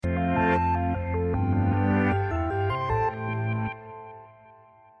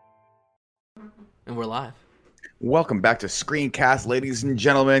we're live. Welcome back to Screencast, ladies and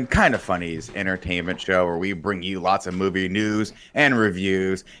gentlemen. Kind of Funny's entertainment show where we bring you lots of movie news and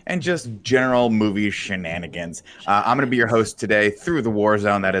reviews and just general movie shenanigans. I'm going to be your host today through the war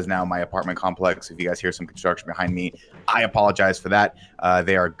zone that is now my apartment complex. If you guys hear some construction behind me, I apologize for that.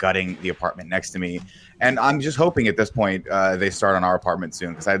 They are gutting the apartment next to me. And I'm just hoping at this point they start on our apartment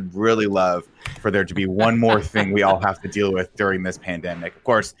soon, because I'd really love for there to be one more thing we all have to deal with during this pandemic. Of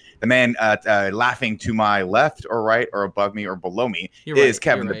course, the man laughing to my left or right or above me or below me is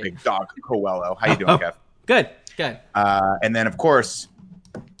Kevin the Big Dog Coelho. How you doing, Kev? Good. And then, of course,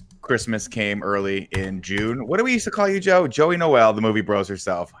 Christmas came early in June. What do we used to call you, Joe? Joey Noel, the movie bros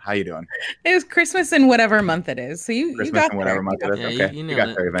herself. How you doing? It was Christmas in whatever month it is. So you Christmas got in whatever there. month it is. Yeah, Okay, you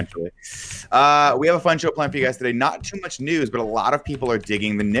got there eventually. We have a fun show planned for you guys today. Not too much news, but a lot of people are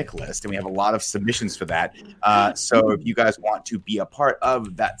digging the Nick list, and we have a lot of submissions for that. So if you guys want to be a part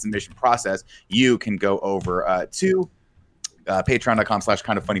of that submission process, you can go over to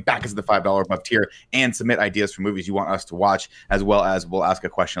patreon.com/kindoffunny, back into the $5 above tier, and submit ideas for movies you want us to watch, as well as we'll ask a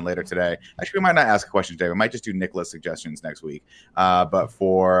question later today. Actually, we might not ask a question today. We might just do Nicholas suggestions next week. But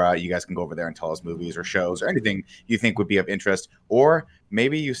for you guys can go over there and tell us movies or shows or anything you think would be of interest, or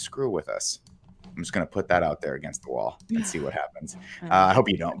maybe you screw with us. I'm just going to put that out there against the wall and see what happens. I hope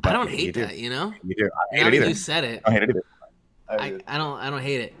you don't. But I don't hate that, You do. I Now hate it that either. you said it, I hate it either. I don't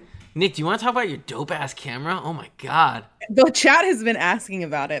hate it. Nick, do you want to talk about your dope ass camera? Oh my god. The chat has been asking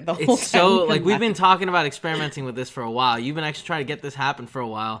about it the whole time. It's so we've been talking about experimenting with this for a while. You've been actually trying to get this happen for a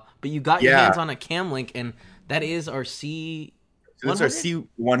while, but you got your hands on a Cam Link, and that is our C. So this is our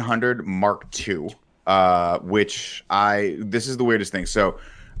C100 Mark II, which this is the weirdest thing. So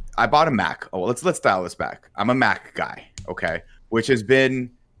I bought a Mac. Oh, let's dial this back. I'm a Mac guy, okay, which has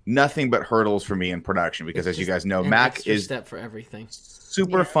been nothing but hurdles for me in production because, as you guys know, Mac is step for everything.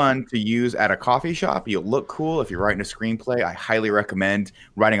 Super fun to use at a coffee shop. You'll look cool if you're writing a screenplay. I highly recommend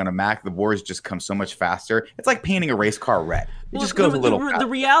writing on a Mac. The boards just come so much faster. It's like painting a race car red. It just goes a little faster. The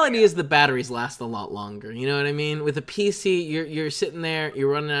reality is the batteries last a lot longer. You know what I mean? With a PC, you're sitting there,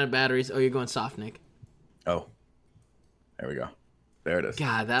 you're running out of batteries. Oh, you're going soft, Nick. Oh, there we go. There it is.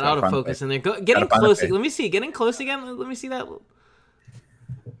 God, that autofocus in there. Getting close. Let me see. Getting close again. Let me see that.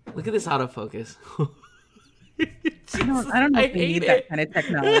 Look at this autofocus. I don't know if we need that kind of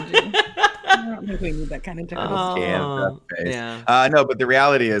technology. I don't think we need that kind of technology. No, but the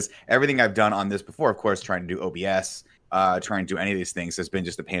reality is everything I've done on this before, of course, trying to do OBS, trying to do any of these things has been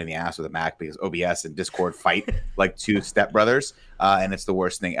just a pain in the ass with a Mac because OBS and Discord fight like two stepbrothers, and it's the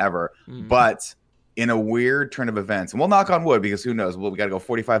worst thing ever. But in a weird turn of events, and we'll knock on wood because who knows? We got to go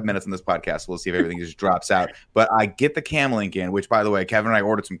 45 minutes on this podcast. We'll see if everything just drops out. But I get the Cam Link in, which, by the way, Kevin and I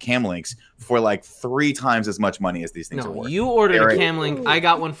ordered some Cam Links for like 3 times as much money as these things are worth. You ordered a Cam Link. I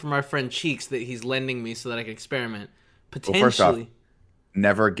got one from our friend Cheeks that he's lending me so that I can experiment. Potentially. Well, first off,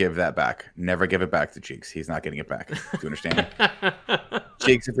 never give that back. Never give it back to Cheeks. He's not getting it back. Do you understand?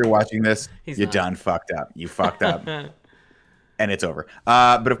 Cheeks, if you're watching this, you're done fucked up. You fucked up. And it's over.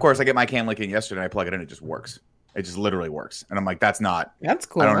 But of course, I get my Cam Link in yesterday. And I plug it in. It just works. It just literally works. And I'm like, that's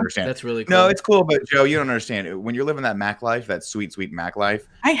cool. I don't understand. That's really cool. No, it's cool. But Joe, you don't understand. When you're living that Mac life, that sweet, sweet Mac life.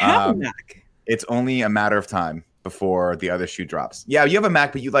 I have a Mac. It's only a matter of time before the other shoe drops. Yeah, you have a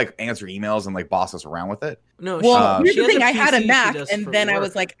Mac, but you like answer emails and like boss us around with it. No, well, here's the thing. I had a Mac, and then I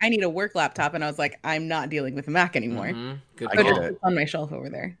was like, I need a work laptop, and I was like, I'm not dealing with a Mac anymore. Good I call. get it. It's on my shelf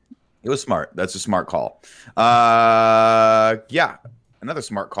over there. It was smart. That's a smart call. Yeah, another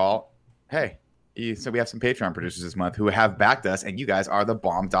smart call. Hey, so we have some Patreon producers this month who have backed us, and you guys are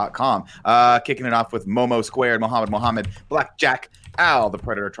thebomb.com. Kicking it off with Momo Squared, Mohammed, Blackjack, Al, the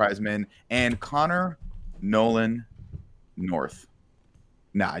Predator Tribesman, and Connor Nolan North.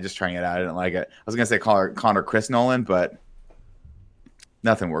 Nah, just trying it out. I didn't like it. I was going to say Connor Chris Nolan, but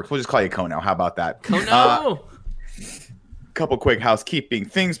nothing works. We'll just call you Kono. How about that? Kono! Couple quick housekeeping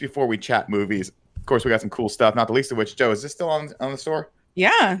things before we chat movies. Of course, we got some cool stuff, not the least of which, Joe, is this still on the store?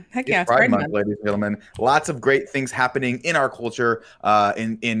 Yeah, heck yeah. Pride Month, ladies and gentlemen. Lots of great things happening in our culture,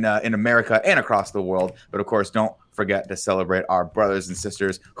 in America and across the world. But of course, don't forget to celebrate our brothers and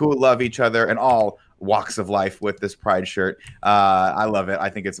sisters who love each other in all walks of life with this Pride shirt. I love it. I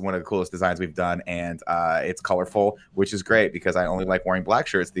think it's one of the coolest designs we've done, and it's colorful, which is great because I only like wearing black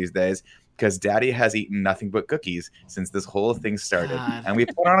shirts these days. Because Daddy has eaten nothing but cookies since this whole thing started. God. And we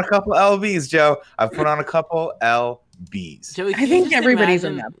put on a couple LBs, Joe. I've put on a couple LBs. Joey, I think everybody's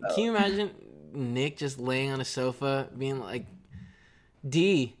in that boat. Can you imagine Nick just laying on a sofa being like,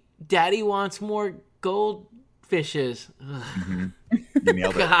 Daddy wants more gold Fishes. Mm-hmm. You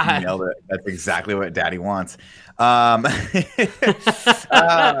nailed it. You nailed it. That's exactly what Daddy wants. Of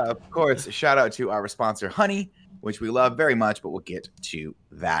course, shout out to our sponsor, Honey, which we love very much, but we'll get to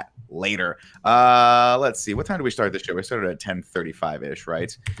that later. Let's see. What time did we start the show? We started at 10:35-ish,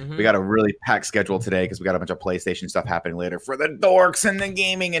 right? Mm-hmm. We got a really packed schedule today because we got a bunch of PlayStation stuff happening later for the dorks in the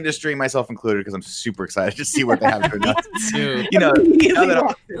gaming industry, myself included, because I'm super excited to see what they have to announce. You know,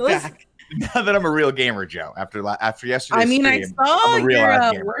 now that I'm a real gamer, Joe, after yesterday's stream, I saw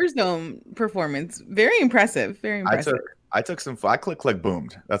your Warzone performance. Very impressive. Very impressive. I took some. I click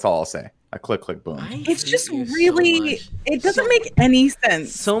boomed. That's all I'll say. I click boomed. It's just really. So it doesn't make any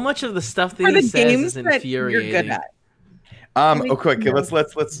sense. So much of the stuff that he says is infuriating. You're good at. Okay. Let's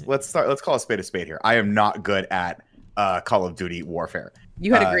start. Let's call a spade here. I am not good at Call of Duty Warfare.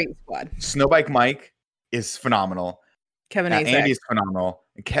 You had a great squad. Snowbike Mike is phenomenal. Kevin Asax. Andy's phenomenal.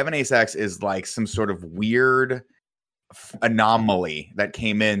 And Kevin Asax is like some sort of weird anomaly that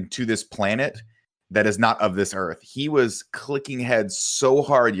came in to this planet that is not of this earth. He was clicking heads so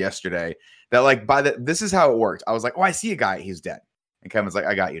hard yesterday that like this is how it worked. I was like, oh, I see a guy. He's dead. And Kevin's like,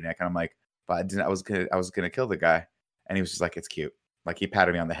 I got you, Nick. And I'm like, but I was gonna kill the guy. And he was just like, it's cute. Like he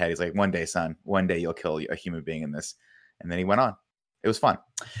patted me on the head. He's like, one day, son, one day you'll kill a human being in this. And then he went on. It was fun.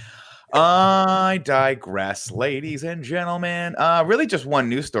 I digress, ladies and gentlemen. Really just one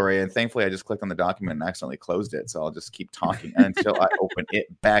news story, and thankfully I just clicked on the document and accidentally closed it, so I'll just keep talking until I open it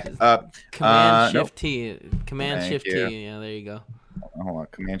back up. Command Shift T. Command Shift T. Yeah, there you go. Hold on.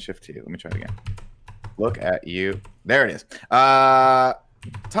 Command Shift T. Let me try it again. Look at you. There it is.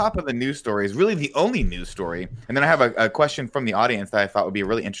 Top of the news story is really the only news story. And then I have a question from the audience that I thought would be a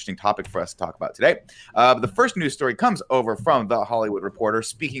really interesting topic for us to talk about today. The first news story comes over from The Hollywood Reporter.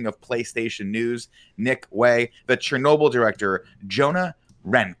 Speaking of PlayStation news, Nick Way, the Chernobyl director, Jonah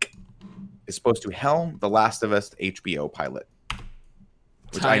Renck, is supposed to helm The Last of Us HBO pilot.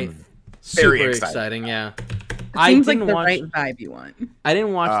 Which I'm very exciting, yeah. Seems like the right vibe you want. I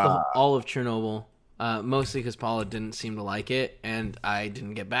didn't watch all of Chernobyl. Mostly because Paula didn't seem to like it, and I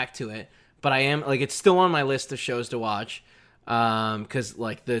didn't get back to it. But I am it's still on my list of shows to watch. Because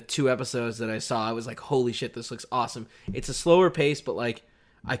like the 2 episodes that I saw, I was like, "Holy shit, this looks awesome!" It's a slower pace, but like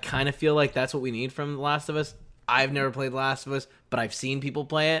I kind of feel like that's what we need from The Last of Us. I've never played The Last of Us, but I've seen people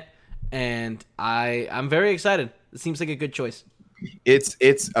play it, and I'm very excited. It seems like a good choice.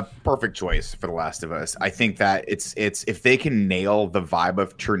 It's a perfect choice for The Last of Us. I think that it's if they can nail the vibe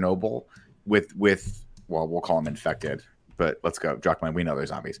of Chernobyl. With well, we'll call them infected, but let's go. Druckmann, we know they're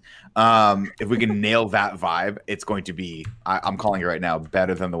zombies. If we can nail that vibe, it's going to be, I'm calling it right now,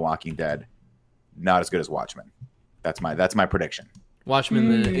 better than The Walking Dead. Not as good as Watchmen. That's my prediction.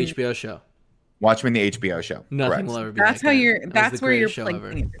 Watchmen, the HBO show. Watchmen, the HBO show. Nothing Correct. will ever be That's like how that. That's where you're playing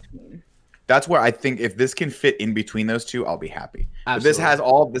in between. That's where I think if this can fit in between those two, I'll be happy. Absolutely.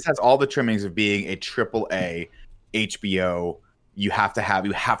 This has all the trimmings of being a AAA HBO. You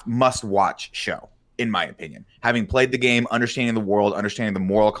must watch show, in my opinion. Having played the game, understanding the world, understanding the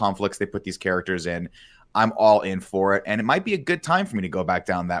moral conflicts they put these characters in, I'm all in for it. And it might be a good time for me to go back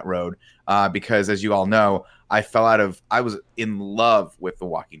down that road because, as you all know, I was in love with The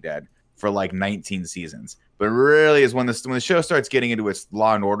Walking Dead for like 19 seasons. But really is when the show starts getting into its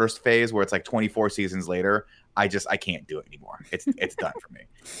Law and Order phase, where it's like 24 seasons later, I can't do it anymore. It's done for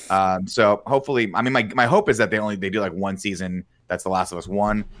me. So hopefully, I mean, my hope is that they do like one season. That's The Last of Us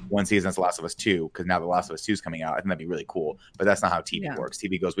 1, one season that's The Last of Us 2, because now The Last of Us 2 is coming out. I think that'd be really cool. But that's not how TV works.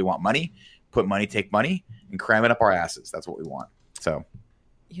 TV goes, we want money, put money, take money, and cram it up our asses. That's what we want. So,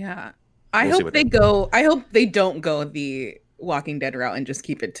 yeah, I hope they don't go the Walking Dead route and just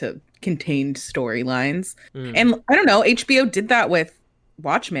keep it to contained storylines. And I don't know, HBO did that with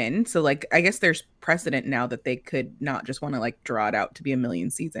Watchmen, so like I guess there's precedent now that they could not just want to like draw it out to be a million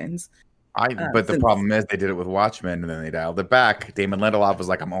seasons. But the problem is they did it with Watchmen and then they dialed it back. Damon Lindelof was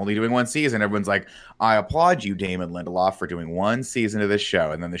like, I'm only doing one season. Everyone's like, I applaud you, Damon Lindelof, for doing one season of this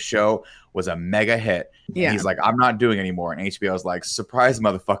show. And then the show was a mega hit. Yeah. And he's like, I'm not doing anymore. And HBO's like, surprise,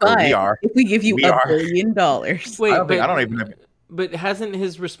 motherfucker, but we are. If we give you $1 billion. Wait, I don't even know. But hasn't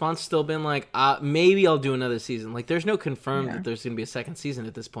his response still been like, maybe I'll do another season? Like, there's no confirmed that there's going to be a second season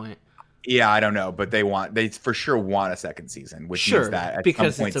at this point. Yeah, I don't know, but they for sure want a second season, which means that at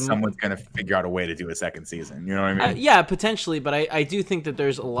some point someone's going to figure out a way to do a second season. You know what I mean? Yeah, potentially, but I do think that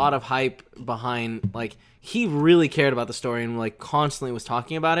there's a lot of hype behind, like, he really cared about the story and, like, constantly was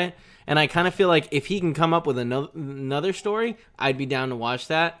talking about it. And I kind of feel like if he can come up with another story, I'd be down to watch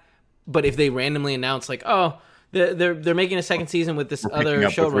that. But if they randomly announce, like, oh, they're making a second season with this other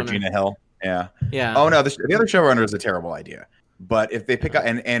showrunner. Regina Hill. Yeah. Yeah. Oh, no, the other showrunner is a terrible idea. But if they pick up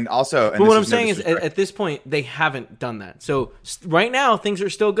and also, but what I'm saying is, at this point, they haven't done that. So right now, things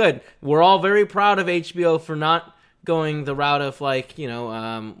are still good. We're all very proud of HBO for not going the route of like,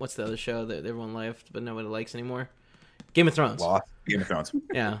 what's the other show that everyone liked but nobody likes anymore? Game of Thrones. Game of Thrones.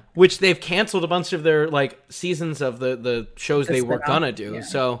 Yeah, which they've canceled a bunch of their like seasons of the shows they were gonna do. Yeah.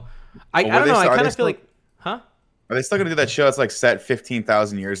 So I don't know. I kind of feel like, huh? Are they still gonna do that show? It's like set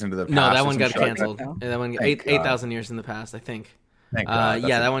 15,000 years into the past. No, that one got canceled. Like that one 8,000 years in the past, I think. Thank God.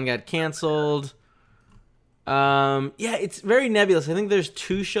 That one got canceled. It's very nebulous. I think there's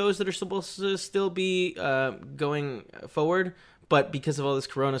 2 shows that are supposed to still be going forward, but because of all this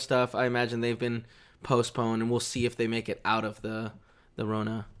Corona stuff, I imagine they've been postponed, and we'll see if they make it out of the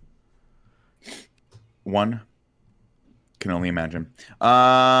Rona. One can only imagine.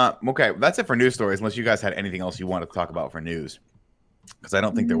 Okay, that's it for news stories. Unless you guys had anything else you want to talk about for news, because I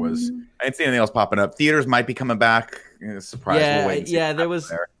don't think there was. I didn't see anything else popping up. Theaters might be coming back. Surprise! There was.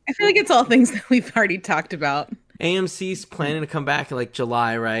 There. I feel like it's all things that we've already talked about. AMC's planning to come back in like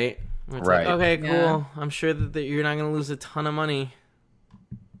July, right? It's right. Like, okay, cool. Yeah. I'm sure that you're not going to lose a ton of money.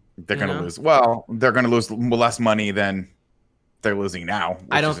 They're going to lose. Well, they're going to lose less money than they're losing now.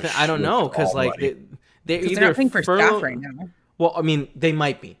 I don't know, because like they're either paying for staff right now. Well, I mean, they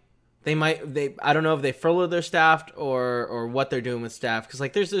might be. I don't know if they furlough their staff or what they're doing with staff, because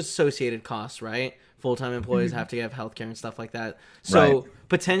like there's associated costs, right? Full-time employees have to have healthcare and stuff like that. So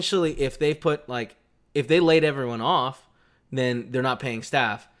potentially, if they laid everyone off, then they're not paying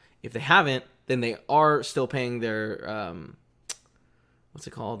staff. If they haven't, then they are still paying their what's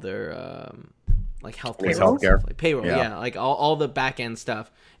it called? Their like healthcare, like payroll, like all the back end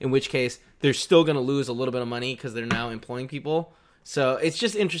stuff. In which case, they're still going to lose a little bit of money because they're now employing people. So it's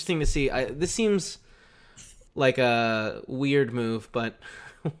just interesting to see. This seems like a weird move, but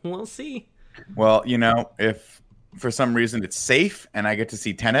we'll see. Well, if for some reason it's safe and I get to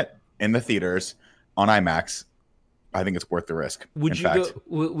see Tenet in the theaters on IMAX, I think it's worth the risk. Would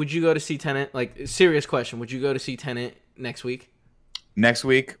you go to see Tenet? Like, serious question. Would you go to see Tenet next week? Next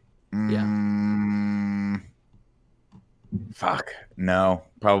week? Yeah. Fuck. No,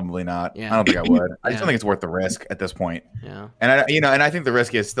 probably not. Yeah. I don't think I would. I just don't think it's worth the risk at this point. Yeah. And I think the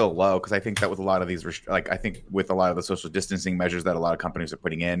risk is still low, because I think that with a lot of these, I think with a lot of the social distancing measures that a lot of companies are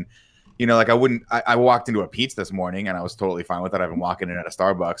putting in, I walked into a Pete's this morning and I was totally fine with it. I've been walking in at a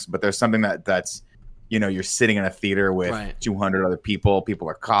Starbucks, but there's something that's, you're sitting in a theater with 200 other people. People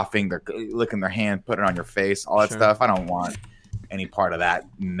are coughing. They're licking their hand, putting it on your face, all that stuff. I don't want any part of that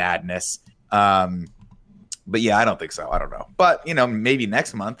madness. But yeah, I don't think so. I don't know. But, maybe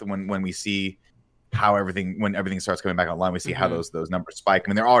next month when we see when everything starts coming back online, we see how those numbers spike. I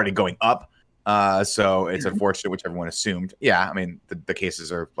mean, they're already going up. So it's unfortunate, which everyone assumed. Yeah, I mean, the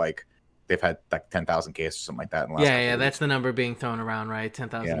cases are like, they've had like 10,000 cases or something like that in the last couple that's the number being thrown around, right?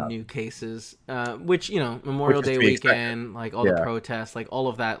 10,000 new cases, which, Memorial Day weekend, like all the protests, like all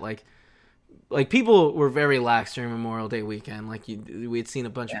of that, like people were very lax during Memorial Day weekend. Like we had seen a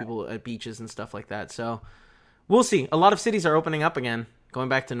bunch of people at beaches and stuff like that. So we'll see. A lot of cities are opening up again, going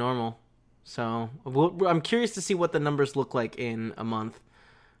back to normal. So I'm curious to see what the numbers look like in a month.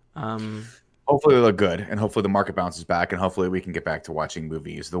 Hopefully they look good, and hopefully the market bounces back, and hopefully we can get back to watching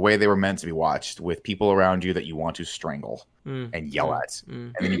movies the way they were meant to be watched, with people around you that you want to strangle and yell at.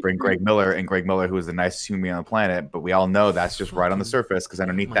 And then you bring Greg Miller, who is the nicest human being on the planet, but we all know that's just right on the surface, because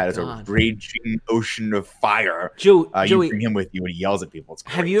underneath that is a raging ocean of fire. Joey, you bring him with you and he yells at people.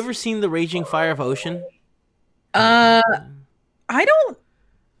 Have you ever seen The Raging Fire of Ocean? I don't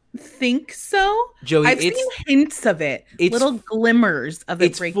think so. Joey, I've seen hints of it, little glimmers of it.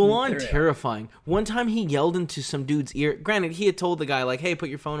 It's full on terrifying. One time he yelled into some dude's ear. Granted, he had told the guy like, "Hey, put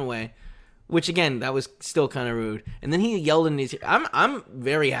your phone away," which again, that was still kind of rude. And then he yelled in his ear. I'm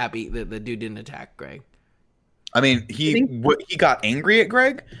very happy that the dude didn't attack Greg. I mean, he got angry at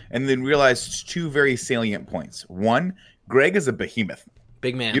Greg and then realized 2 very salient points. One, Greg is a behemoth.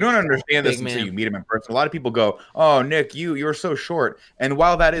 Big man. You don't understand this until you meet him in person. A lot of people go, "Oh, Nick, you're so short." And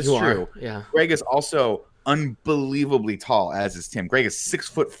while that is true, Greg is also unbelievably tall, as is Tim. Greg is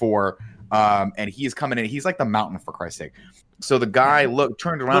 6'4", and he's coming in. He's like the mountain, for Christ's sake. So the guy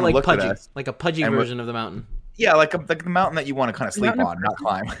turned around and looked at us, like a pudgy version of the mountain. Yeah, like the mountain that you want to kind of sleep on, not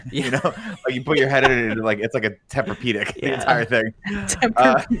climb. Like you put your head in it, and like it's like a Tempur-Pedic, the entire thing.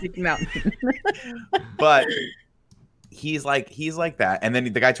 Tempur-Pedic mountain. But he's like that, and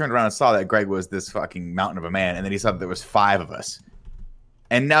then the guy turned around and saw that Greg was this fucking mountain of a man, and then he saw that there was 5 of us.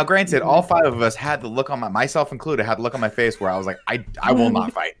 And now, granted, all 5 of us had the look on myself included, had the look on my face where I was like, I will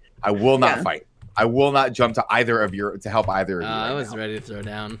not fight. I will not fight. I will not jump to either of to help either of you. I was ready to throw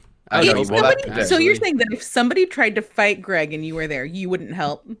down. So you're saying that if somebody tried to fight Greg and you were there, you wouldn't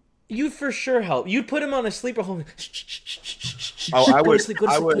help? You'd for sure help. You'd put him on a sleeper hold. Oh, I would. Go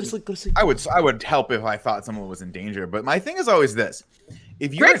to sleep. I would help if I thought someone was in danger. But my thing is always this: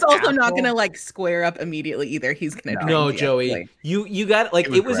 if Greg's also not gonna like square up immediately either. He's gonna no, Joey. You got like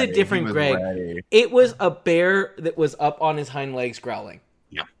it was a different Greg. Ready. It was a bear that was up on his hind legs growling.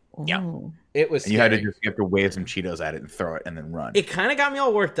 Yeah, yeah. It was. And you have to wave some Cheetos at it and throw it and then run. It kind of got me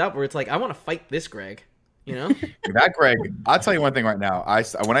all worked up. Where it's like I want to fight this Greg. You know that Greg. I'll tell you one thing right now.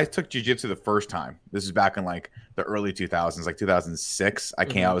 When I took jiu-jitsu the first time, this is back in like the early 2000s, like 2006.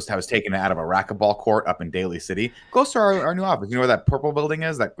 I was taken out of a racquetball court up in Daly City, close to our new office. You know where that purple building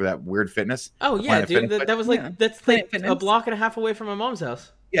is? That weird fitness. Oh yeah, dude. That was like that's like a block and a half away from my mom's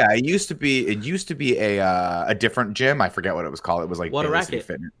house. Yeah, it used to be a different gym. I forget what it was called. It was like Water Daly Racket. City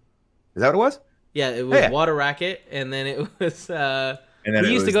Fitness. Is that what it was? Yeah, it was Water Racket, and then it was.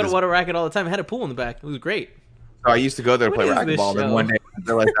 We used to go to Water Racket all the time. It had a pool in the back. It was great. So I used to go there to play racquetball. And then one day I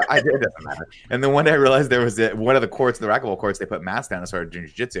realized it doesn't matter. And then one day I realized there was one of the courts, the racquetball courts, they put mats down and started doing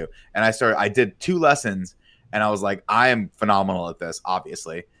jiu-jitsu. And I did 2 lessons, and I was like, I am phenomenal at this,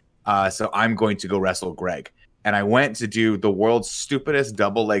 obviously. So I'm going to go wrestle Greg. And I went to do the world's stupidest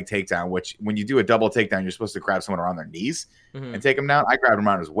double leg takedown, which when you do a double takedown, you're supposed to grab someone around their knees and take him down. I grabbed him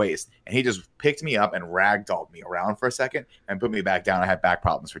around his waist, and he just picked me up and ragdolled me around for a second and put me back down. I had back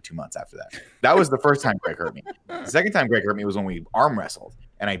problems for 2 months after that. That was the first time Greg hurt me. The second time Greg hurt me was when we arm wrestled,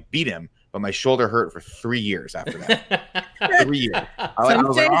 and I beat him, but my shoulder hurt for 3 years after that. 3 years. I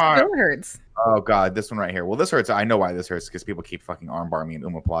was like, still hurts. Oh God, this one right here. Well, this hurts. I know why this hurts because people keep fucking armbar me and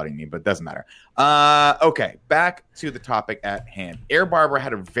omoplating me, but it doesn't matter. Okay, back to the topic at hand. Air Barber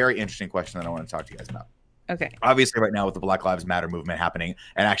had a very interesting question that I want to talk to you guys about. Okay. Obviously, right now with the Black Lives Matter movement happening,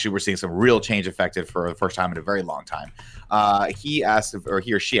 and actually we're seeing some real change affected for the first time in a very long time. He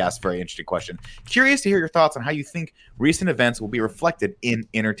or she asked a very interesting question. Curious to hear your thoughts on how you think recent events will be reflected in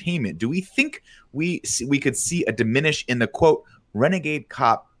entertainment. Do we think we could see a diminish in the quote renegade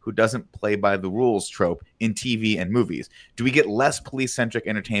cop who doesn't play by the rules trope in TV and movies? Do we get less police-centric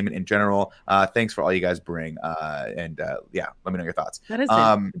entertainment in general? Thanks for all you guys bring. Yeah, let me know your thoughts. That is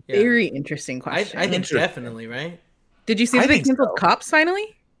a very interesting question. I think definitely, right? Did you see that they canceled Cops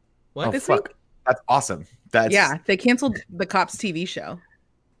finally? What? This week? That's awesome. They canceled the Cops TV show.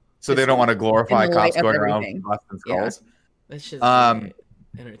 So they don't want to glorify cops going around busting skulls? That's just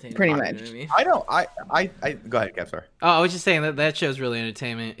entertaining. Pretty much. You know what I mean? I don't. I go ahead, Kev. Sorry. Oh, I was just saying that show's really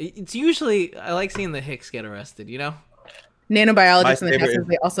entertainment. It's usually I like seeing the Hicks get arrested. You know, Nanobiologists and the Texans.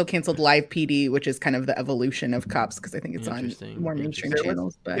 They also canceled Live PD, which is kind of the evolution of Cops because I think it's on more mainstream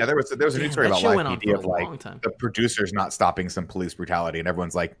channels. But yeah, there was a news story about Live PD of like the producers not stopping some police brutality, and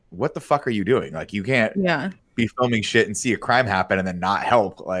everyone's like, "What the fuck are you doing? Like, you can't be filming shit and see a crime happen and then not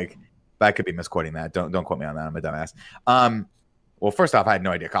help." Like, that could be misquoting that. Don't quote me on that. I'm a dumbass. Well, first off, I had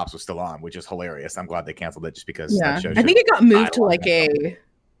no idea Cops was still on, which is hilarious. I'm glad they canceled it just because that show. I think it got moved to like a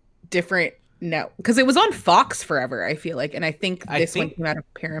different because it was on Fox forever, I feel like. And I think this one came out of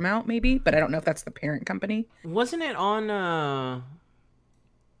Paramount maybe, but I don't know if that's the parent company. Wasn't it on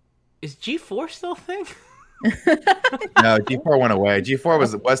is G4 still a thing? No, G4 went away.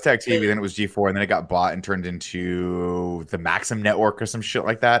 G4 was Tech TV, then it was G4, and then it got bought and turned into the Maxim Network or some shit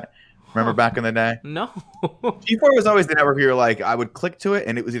like that. Remember back in the day? No. G4 was always the network where you're like, I would click to it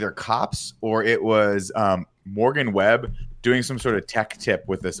and it was either Cops or it was Morgan Webb doing some sort of tech tip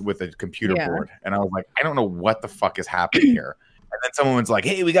with a computer board. And I was like, I don't know what the fuck is happening here. And then someone's like,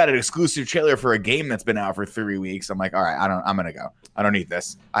 hey, we got an exclusive trailer for a game that's been out for 3 weeks. I'm like, all right, I'm going to go. I don't need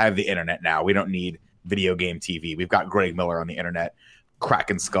this. I have the internet now. We don't need video game TV. We've got Greg Miller on the internet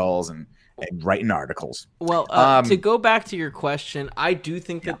cracking skulls and writing articles. Well, to go back to your question, I do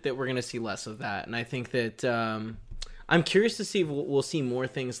think that we're going to see less of that. And I think that I'm curious to see if we'll see more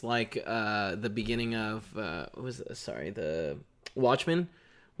things like the beginning of, the Watchmen,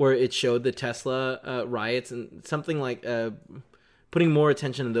 where it showed the Tesla riots and something like putting more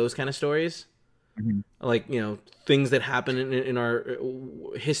attention to those kind of stories. Mm-hmm. Like, things that happen in our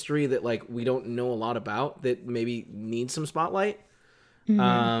history that like we don't know a lot about that maybe need some spotlight.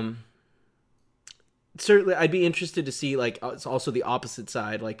 Mm-hmm. Certainly, I'd be interested to see like it's also the opposite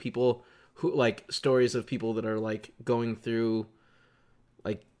side, like people who like stories of people that are like going through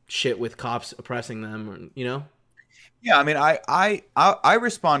like shit with cops oppressing them, or Yeah, I mean, I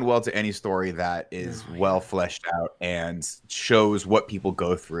respond well to any story that is well fleshed out and shows what people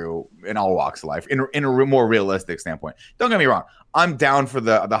go through in all walks of life in a more realistic standpoint. Don't get me wrong, I'm down for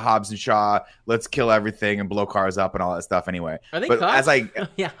the Hobbs and Shaw, let's kill everything and blow cars up and all that stuff. Anyway, are they cops?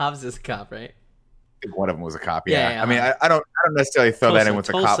 Yeah, Hobbs is a cop, right? think one of them was a cop. Yeah, Yeah. I mean, I don't necessarily throw that in with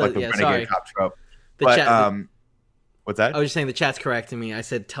the cop, like the renegade cop trope. But what's that? I was just saying the chat's correcting me. I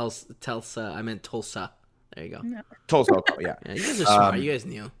said Tulsa. I meant Tulsa. There you go. No. Tulsa. Yeah. Yeah. You guys are smart. You guys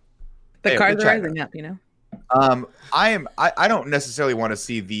knew. The cards are rising up, you know. I don't necessarily want to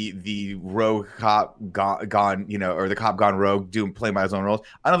see the rogue cop gone, you know, or the cop gone rogue playing by his own rules.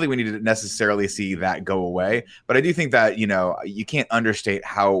 I don't think we need to necessarily see that go away, but I do think that, you know, you can't understate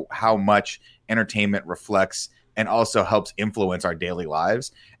how much entertainment reflects and also helps influence our daily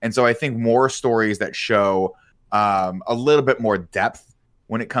lives. And so I think more stories that show a little bit more depth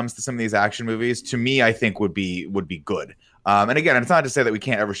when it comes to some of these action movies, to me, I think would be good. And again, it's not to say that we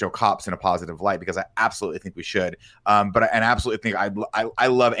can't ever show cops in a positive light, because I absolutely think we should. But I absolutely think I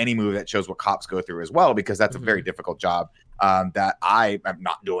love any movie that shows what cops go through as well, because that's a very difficult job that I am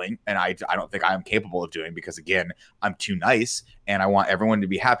not doing, and I don't think I am capable of doing, because again, I'm too nice and I want everyone to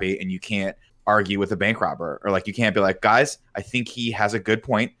be happy. And you can't argue with a bank robber, or like you can't be like, guys, I think he has a good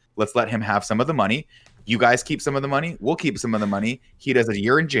point. Let's let him have some of the money. You guys keep some of the money. We'll keep some of the money. He does a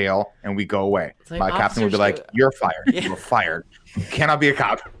year in jail, and we go away. Like my captain would be like, "You're fired. Yeah. You're fired. You cannot be a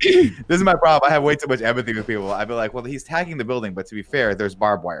cop." This is my problem. I have way too much empathy with people. I'd be like, "Well, he's tagging the building, but to be fair, there's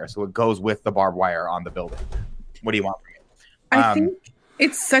barbed wire, so it goes with the barbed wire on the building. What do you want from me?" I think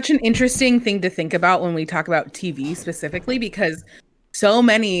it's such an interesting thing to think about when we talk about TV specifically, because so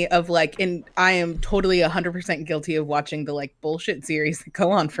many of and I am totally 100% guilty of watching the bullshit series that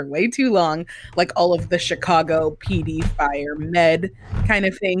go on for way too long, like all of the Chicago PD Fire Med kind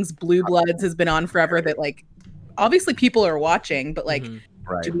of things. Blue Bloods has been on forever, that obviously people are watching, but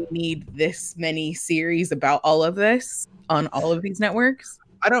right. Do we need this many series about all of this on all of these networks?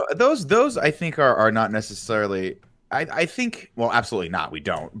 I don't. Those I think are not necessarily. I think, well, absolutely not. We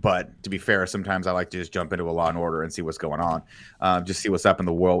don't. But to be fair, sometimes I like to just jump into a Law and Order and see what's going on, just see what's up in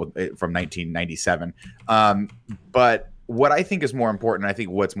the world from 1997. But what I think is more important, I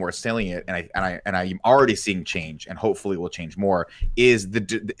think what's more salient, and I'm already seeing change, and hopefully will change more, is the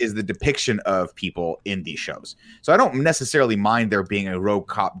depiction of people in these shows. So I don't necessarily mind there being a rogue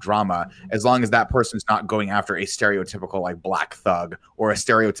cop drama, as long as that person's not going after a stereotypical black thug or a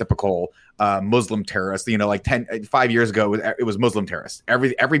stereotypical Muslim terrorist. 5 years ago it was Muslim terrorists.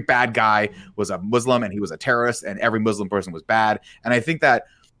 Every bad guy was a Muslim, and he was a terrorist, and every Muslim person was bad. And I think that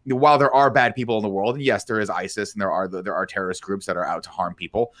while there are bad people in the world, and yes, there is ISIS, and there are terrorist groups that are out to harm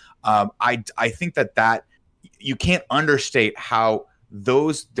people, I think that you can't understate how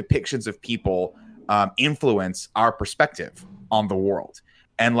those depictions of people influence our perspective on the world.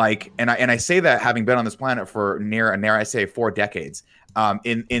 And I say that having been on this planet for near I say 4 decades.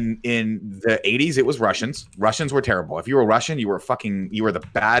 In the 80s, it was Russians. Russians were terrible. If you were Russian, you were the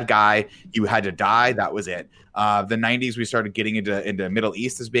bad guy. You had to die. That was it. The 90s, we started getting into Middle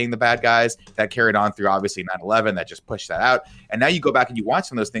East as being the bad guys. That carried on through obviously 9/11. That just pushed that out. And now you go back and you watch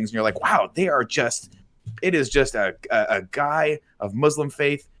some of those things, and you're like, wow, it is just a guy of Muslim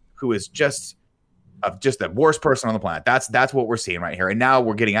faith who is just the worst person on the planet. That's what we're seeing right here. And now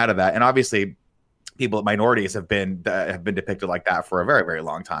we're getting out of that. And obviously, minorities have been depicted like that for a very, very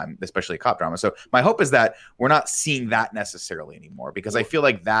long time, especially cop drama. So my hope is that we're not seeing that necessarily anymore, because I feel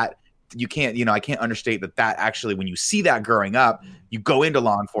like that you can't, I can't understate that actually, when you see that growing up, you go into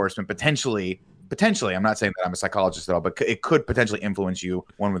law enforcement potentially. I'm not saying that I'm a psychologist at all, but it could potentially influence you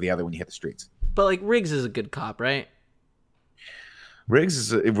one way or the other when you hit the streets. But Riggs is a good cop, right?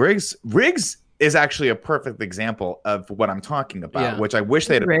 Riggs is actually a perfect example of what I'm talking about, which I wish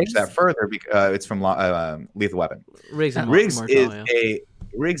they'd have pushed that further, because it's from Lethal Weapon. Riggs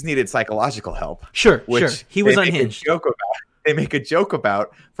needed psychological help. Sure. He was unhinged. They make a joke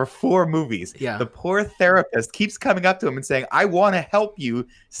about for 4 movies. Yeah. The poor therapist keeps coming up to him and saying, "I want to help you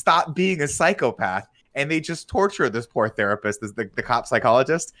stop being a psychopath." And they just torture this poor therapist, the cop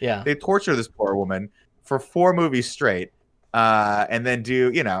psychologist. Yeah. They torture this poor woman for 4 movies straight. And then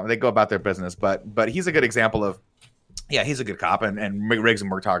they go about their business, but he's a good example of, he's a good cop, and Riggs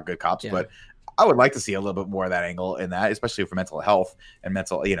and Murtaugh are good cops, but I would like to see a little bit more of that angle in that, especially for mental health and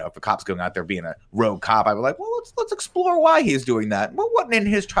mental, if a cop's going out there being a rogue cop, I would like, well, let's explore why he's doing that. Well, what in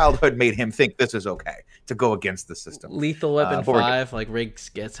his childhood made him think this is okay to go against the system? Lethal Weapon 5, Riggs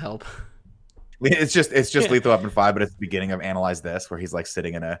gets help. It's just Lethal Weapon 5, but it's the beginning of Analyze This, where he's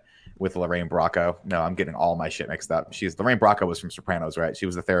sitting with Lorraine Bracco. No, I'm getting all my shit mixed up. Lorraine Bracco was from Sopranos, right? She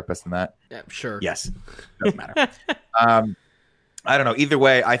was the therapist in that. Yeah, sure. Yes, doesn't matter. I don't know. Either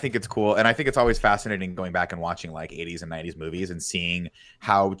way, I think it's cool, and I think it's always fascinating going back and watching 80s and 90s movies and seeing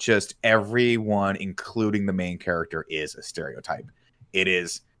how just everyone, including the main character, is a stereotype. It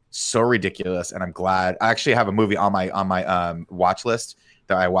is so ridiculous, and I'm glad. I actually have a movie on my watch list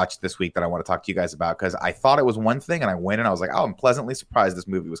that I watched this week that I want to talk to you guys about, because I thought it was one thing and I went and I was like, oh, I'm pleasantly surprised this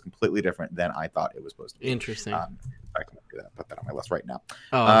movie was completely different than I thought it was supposed to be. Interesting. I can do that. Put that on my list right now.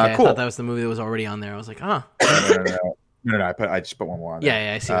 Oh, okay. Cool. I thought that was the movie that was already on there. I was like, huh. No. I just put one more on there.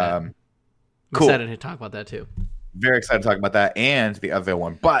 Yeah, I see that. I'm cool. excited to talk about that too. Very excited to talk about that and the other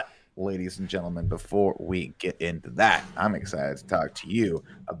one. But ladies and gentlemen, before we get into that, I'm excited to talk to you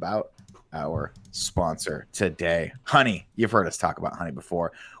about our sponsor today, Honey. You've heard us talk about Honey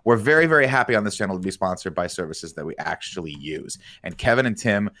before. We're very, very happy on this channel to be sponsored by services that we actually use. And Kevin and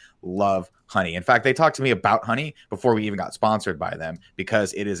Tim love Honey. In fact, they talked to me about Honey before we even got sponsored by them,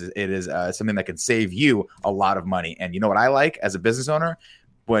 because it is something that can save you a lot of money. And you know what I like as a business owner?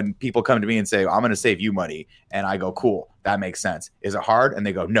 When people come to me and say, I'm going to save you money, and I go, cool, that makes sense. Is it hard? And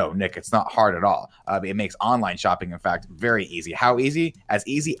they go, no, Nick, it's not hard at all. It makes online shopping, in fact, very easy. How easy? As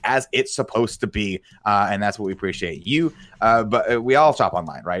easy as it's supposed to be. And that's what we appreciate. But we all shop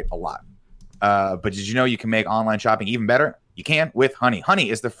online, right? A lot. But did you know you can make online shopping even better? You can with Honey. Honey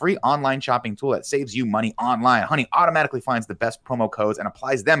is the free online shopping tool that saves you money online. Honey automatically finds the best promo codes and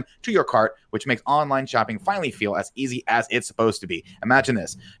applies them to your cart, which makes online shopping finally feel as easy as it's supposed to be. Imagine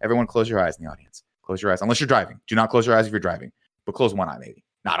this. Everyone close your eyes in the audience. Close your eyes. Unless you're driving. Do not close your eyes if you're driving. But close one eye maybe.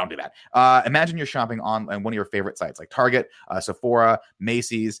 No, don't do that. Imagine you're shopping on one of your favorite sites like Target, Sephora,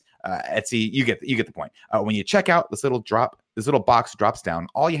 Macy's, Etsy. You get the point. When you check out, this little box drops down.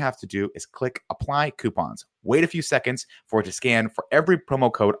 All you have to do is click apply coupons. Wait a few seconds for it to scan for every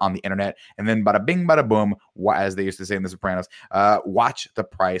promo code on the internet, and then bada bing, bada boom, as they used to say in The Sopranos, watch the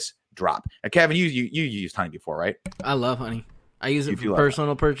price drop. Now, Kevin, you used Honey before, right? I love Honey. I use it for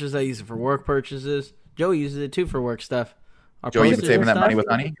personal purchases. I use it for work purchases. Joey uses it too for work stuff. Joey, you been saving that money with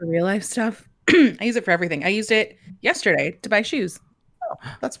Honey? For real life stuff. I use it for everything. I used it yesterday to buy shoes. Oh,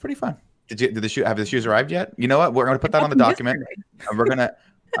 that's pretty fun. Have the shoes arrived yet? You know what? We're going to put that on the document. And we're going to,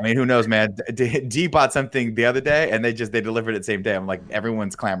 I mean, who knows, man? D bought something the other day and they delivered it the same day. I'm like,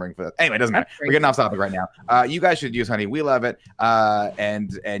 everyone's clamoring for that. Anyway, it doesn't matter. We're getting off topic right now. You guys should use Honey. We love it.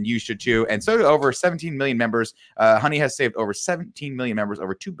 And you should too. And so do over 17 million members. Honey has saved over 17 million members,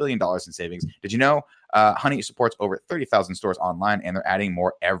 over $2 billion in savings. Did you know? Honey supports over 30,000 stores online, and they're adding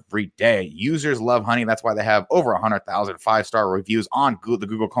more every day. Users love Honey. That's why they have over 100,000 5-star reviews on the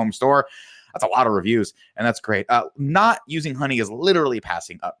Google Chrome store. That's a lot of reviews, and that's great. Not using Honey is literally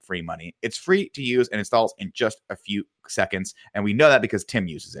passing up free money. It's free to use and installs in just a few seconds, and we know that because Tim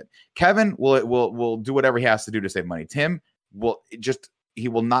uses it. Kevin will do whatever he has to do to save money. Tim he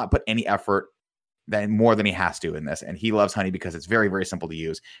will not put any effort more than he has to in this, and he loves Honey because it's very, very simple to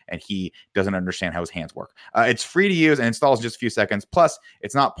use, and he doesn't understand how his hands work. It's free to use and installs in just a few seconds. Plus,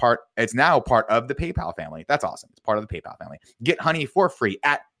 it's now part of the PayPal family. That's awesome. It's part of the PayPal family. Get Honey for free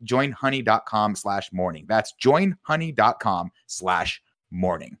at joinhoney.com/morning. That's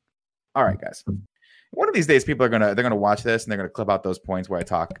joinhoney.com/morning. All right, guys. One of these days, people they're gonna watch this and they're gonna clip out those points where I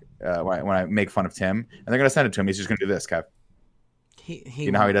talk when I make fun of Tim, and they're gonna send it to him. He's just gonna do this, Kev.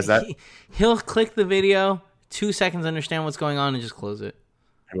 You know how he does that? He'll click the video, 2 seconds, understand what's going on, and just close it.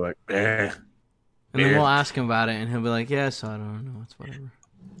 He'll be like, and then we'll ask him about it, and he'll be like, yeah, so I don't know. It's whatever.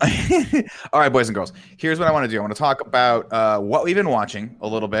 All right, boys and girls. Here's what I want to do. I want to talk about what we've been watching a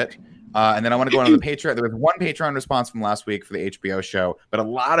little bit. And then I want to go on to the Patreon. There was one Patreon response from last week for the HBO show, but a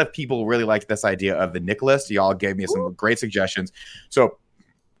lot of people really liked this idea of the Nick list. Y'all gave me some great suggestions. So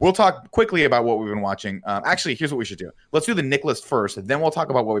we'll talk quickly about what we've been watching. Actually, here's what we should do. Let's do the Nick list first, then we'll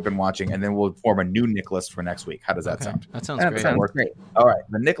talk about what we've been watching, and then we'll form a new Nick list for next week. How does that sound? That sounds great. All right.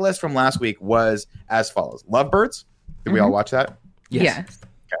 The Nick list from last week was as follows. Lovebirds. Did we all watch that? Yes.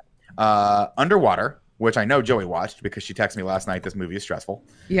 Okay. Underwater, which I know Joey watched because she texted me last night. This movie is stressful.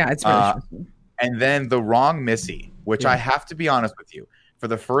 Yeah, it's really stressful. And then The Wrong Missy, which I have to be honest with you. For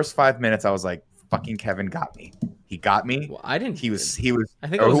the first 5 minutes, I was like, fucking Kevin got me. He got me. Well, I didn't. He was. I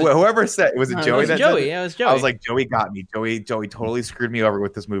think whoever said it was Joey. It was Joey. Yeah, it was Joey. I was like, Joey got me. Joey totally screwed me over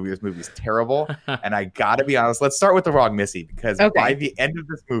with this movie. This movie is terrible. And I gotta be honest. Let's start with The Wrong Missy because by the end of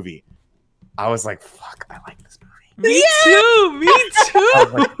this movie, I was like, fuck, I like this movie. Me too. Me too. I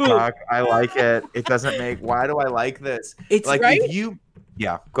was like, fuck, I like it. It doesn't make. Why do I like this? It's like right? if you.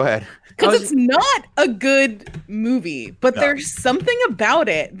 Yeah, go ahead. Because it's not a good movie, but there's something about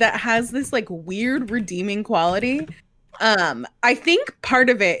it that has this like weird redeeming quality. I think part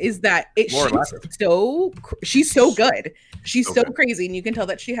of it is that she's so good. She's so crazy, and you can tell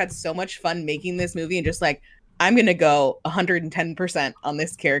that she had so much fun making this movie and just like, I'm gonna go 110% on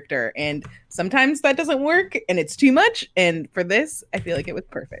this character, and sometimes that doesn't work, and it's too much. And for this, I feel like it was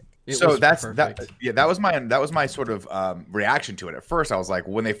perfect. That was my sort of reaction to it. At first, I was like,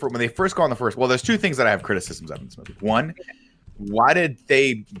 when they first go on the first. Well, there's two things that I have criticisms of in this movie. One, why did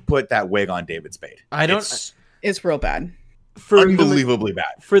they put that wig on David Spade? I don't. It's real bad. Unbelievably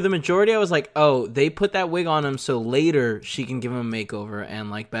bad. For the majority, I was like, oh, they put that wig on him so later she can give him a makeover and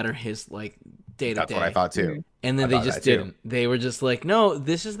like better his like day to day. That's what I thought too. And then they just didn't. They were just like, no,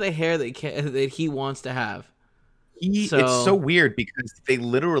 this is the hair that he wants to have. It's so weird because they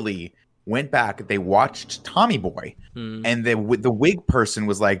literally went back, they watched Tommy Boy, and the wig person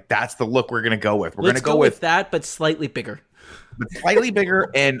was like, that's the look we're gonna go with. Let's go with that, but slightly bigger.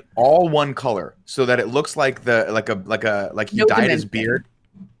 And all one color, so that it looks like he dyed his beard.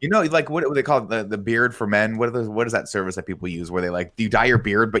 You know, like what they call it, the beard for men. What is that service that people use where they like you dye your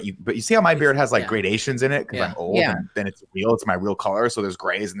beard, but you see how my beard has like gradations in it because I'm old, and then it's real. It's my real color. So there's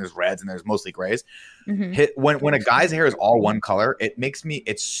grays and there's reds and there's mostly grays. When a guy's hair is all one color,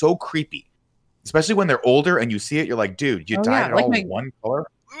 it's so creepy, especially when they're older and you see it. You're like, dude, you dyed it all one color.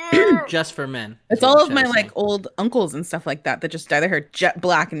 Just for men. It's all of my like old uncles and stuff like that just dye their hair jet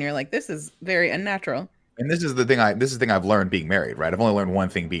black, and you're like, this is very unnatural. And this is the thing I've learned being married, right? I've only learned one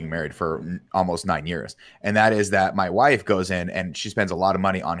thing being married for almost 9 years, and that is that my wife goes in and she spends a lot of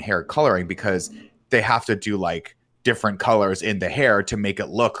money on hair coloring because they have to do like different colors in the hair to make it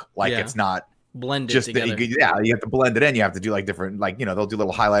look like it's not blended together. You have to blend it in. You have to do like different, like, you know, they'll do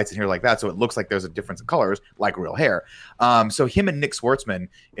little highlights in here like that, so it looks like there's a difference in colors, like real hair. So him and Nick Schwartzman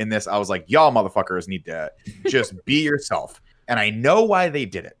in this, I was like, y'all motherfuckers need to just be yourself. And I know why they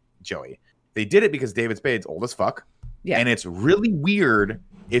did it, Joey. They did it because David Spade's old as fuck. Yeah. And it's really weird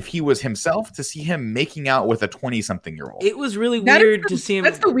if he was himself to see him making out with a 20-something-year-old. It was really weird to see him.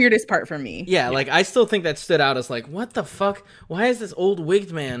 That's the weirdest part for me. Yeah, like I still think that stood out as like, what the fuck? Why is this old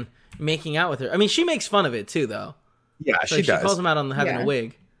wigged man making out with her? I mean, she makes fun of it too, though. Yeah, so she does. She calls him out on having a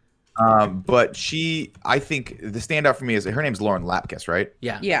wig. But I think the standout for me is her name's Lauren Lapkus, right?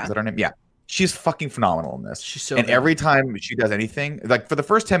 Yeah. Is that her name? Yeah. She's fucking phenomenal in this. She's so good. Every time she does anything, like for the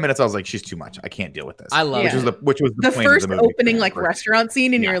first 10 minutes, I was like, she's too much. I can't deal with this. I love it. Which was the first opening like restaurant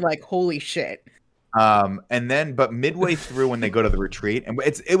scene, and you're like, holy shit. But midway through when they go to the retreat, and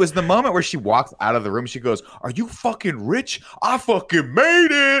it was the moment where she walks out of the room, she goes, "Are you fucking rich? I fucking made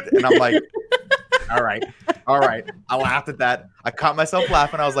it." And I'm like, all right. I laughed at that. I caught myself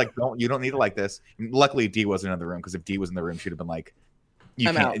laughing. I was like, you don't need to like this. And luckily D wasn't in the room, because if D was in the room, she'd have been like,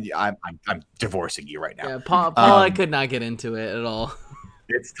 I'm divorcing you right now. Yeah, Paul, I could not get into it at all.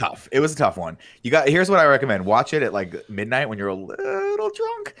 It's tough. It was a tough one. Here's what I recommend. Watch it at like midnight when you're a little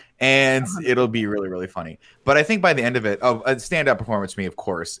drunk, and it'll be really, really funny. But I think by the end of it, a standout performance for me, of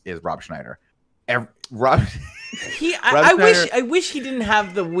course, is Rob Schneider. I wish he didn't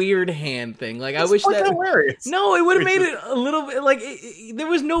have the weird hand thing. Like, I wish that hilarious. No, it would have made it a little bit like there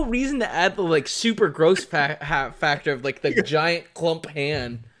was no reason to add the like super gross factor of like the giant clump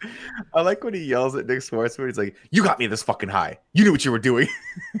hand. I like when he yells at Nick Schwartzman. He's like, "You got me this fucking high. You knew what you were doing."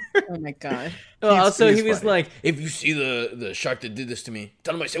 Oh my god. Also, he was like, "If you see the shark that did this to me,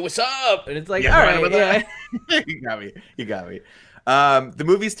 tell him I say what's up." And it's like, all right, yeah. You got me. The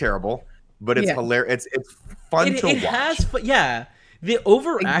movie's terrible, but it's hilarious. It's fun to watch. The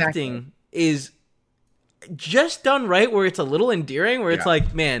overacting is just done right, where it's a little endearing, where it's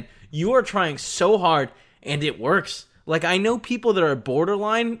like, man, you are trying so hard and it works. Like, I know people that are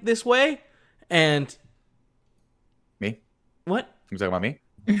borderline this way, and me. What? You talking about me?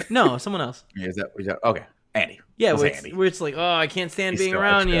 No, someone else. Is that okay? Andy. Yeah, where it's like, oh, I can't stand being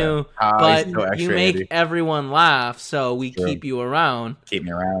around you, but you make Andy. Everyone laugh, so we keep you around. Keep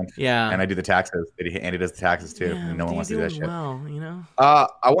me around. Yeah, and I do the taxes. Andy does the taxes too. Yeah, and no one wants to do that shit. Well, you know.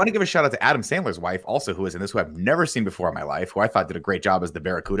 I want to give a shout out to Adam Sandler's wife, also, who is in this, who I've never seen before in my life, who I thought did a great job as the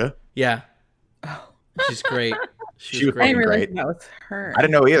Barracuda. Yeah, she's great. She was great. That was her. I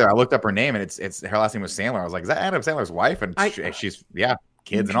didn't know either. I looked up her name, and it's her last name was Sandler. I was like, is that Adam Sandler's wife? And she's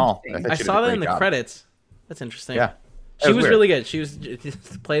kids and all. I saw that in the credits. That's interesting. Yeah, she was really good. She was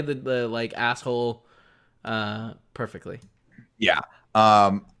played the like asshole perfectly. Yeah.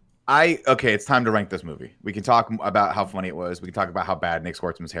 It's time to rank this movie. We can talk about how funny it was. We can talk about how bad Nick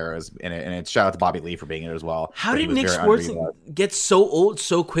Schwartzman's hair is in it, and it's shout out to Bobby Lee for being in it as well. How did Nick Schwartzman get so old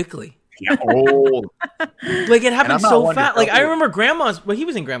so quickly? Yeah, old. Like, it happened so fast. Like, I remember he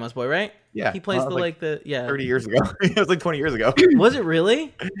was in Grandma's Boy, right? Yeah. He plays 30 years ago. It was like 20 years ago. Was it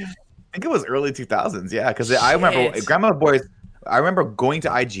really? I think it was early 2000s. Yeah, because I remember Grandma's Boy. I remember going to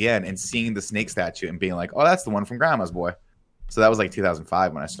IGN and seeing the snake statue and being like, "Oh, that's the one from Grandma's Boy." So that was like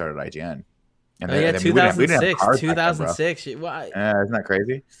 2005 when I started IGN. And 2006. 2006. Isn't that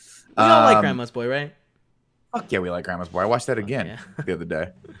crazy? We all like Grandma's Boy, right? Fuck yeah, we like Grandma's Boy. I watched that again the other day.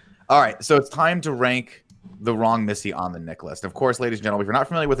 All right, so it's time to rank the wrong Missy on the Nick list. Of course, ladies and gentlemen, if you're not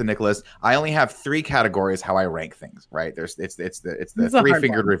familiar with the Nick list, I only have 3 categories how I rank things, right? It's the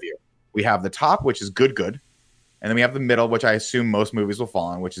three-fingered review. We have the top, which is good, and then we have the middle, which I assume most movies will fall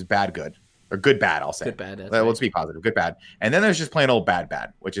on, which is bad, good. Or good, bad, I'll say. Good, bad. Let's be positive. Good, bad. And then there's just plain old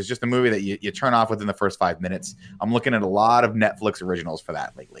bad, which is just a movie that you turn off within the first 5 minutes. I'm looking at a lot of Netflix originals for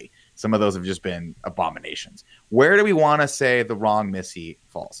that lately. Some of those have just been abominations. Where do we want to say the wrong Missy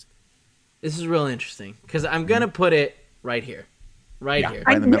falls? This is really interesting because I'm going to put it right here. Right here.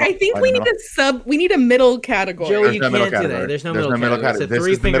 I think we need a middle category. Joey, you can't do that. There's no middle category. This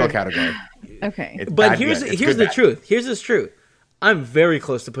is the middle category. Okay. But here's the truth. Here's the truth. I'm very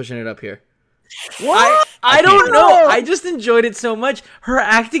close to pushing it up here. What? I don't know. I just enjoyed it so much. Her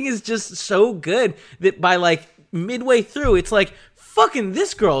acting is just so good that by like midway through, it's like, fucking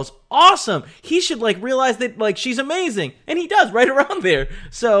this girl's awesome. He should like realize that like she's amazing. And he does right around there.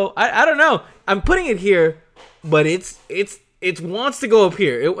 So I don't know. I'm putting it here, but it wants to go up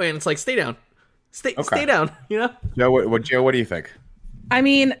here. And it's like, stay down. Stay down, you know? Joe, what do you think? I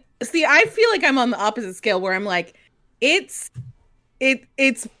mean, see, I feel like I'm on the opposite scale where I'm like, it's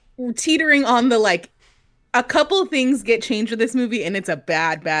teetering on the like a couple things get changed with this movie and it's a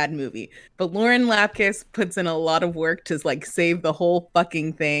bad movie, but Lauren Lapkus puts in a lot of work to like save the whole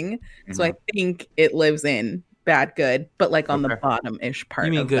fucking thing. So I think it lives in bad good, but like on the bottom-ish part.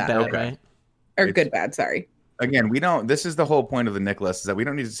 You mean of good that. bad, right? Or good bad, sorry. Again, we don't. This is the whole point of the Nick list, is that we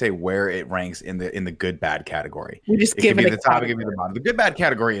don't need to say where it ranks in the good bad category. We just give it the top, give it the bottom. The good bad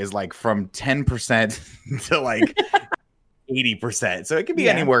category is like from 10% to like 80%. So it can be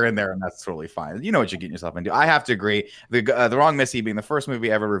anywhere in there, and that's totally fine. You know what you're getting yourself into. I have to agree. The Wrong Missy, being the first movie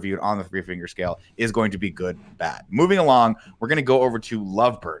ever reviewed on the 3-finger scale, is going to be good bad. Moving along, we're going to go over to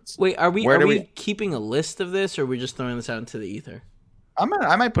Lovebirds. Wait, are we keeping a list of this, or are we just throwing this out into the ether?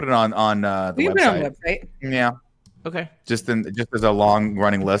 I might put it on the website. Yeah. Okay. Just as a long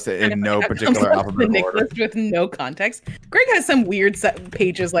running list in no particular alphabetical order. List with no context. Greg has some weird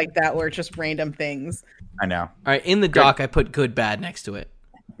pages like that where it's just random things. I know. All right, in the doc, I put good bad next to it.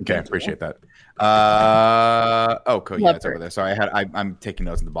 Okay, appreciate that. Cool. Yeah, it's over there. Sorry, I'm taking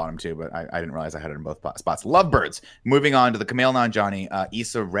notes at the bottom too, but I didn't realize I had it in both spots. Lovebirds. Moving on to the Kumail Nanjiani,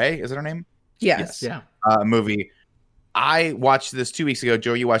 Issa Rae, is it her name? Yes. Yeah. Movie. I watched this 2 weeks ago.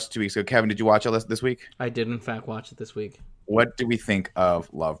 Joe, you watched it 2 weeks ago. Kevin, did you watch it this week? I did, in fact, watch it this week. What do we think of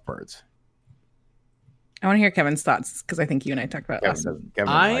Lovebirds? I want to hear Kevin's thoughts because I think you and I talked about it last time.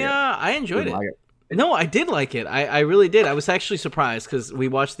 I enjoyed it. No, I did like it. I really did. I was actually surprised because we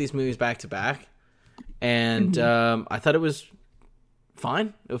watched these movies back to back, and I thought it was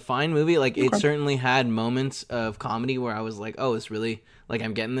fine. A fine movie. Like it certainly had moments of comedy where I was like, "Oh, it's really like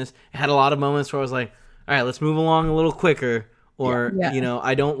I'm getting this." It had a lot of moments where I was like, all right, let's move along a little quicker, or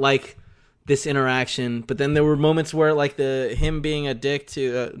I don't like this interaction. But then there were moments where like him being a dick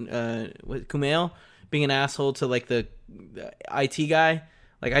to Kumail, being an asshole to like the IT guy.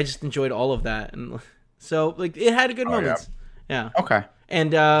 Like I just enjoyed all of that, and so like it had good moments. Yeah. Okay.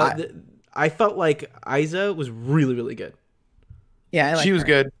 And I felt like Isa was really, really good. Yeah, she was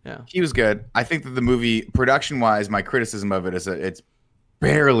good. Yeah, he was good. I think that the movie, production-wise, my criticism of it is that it's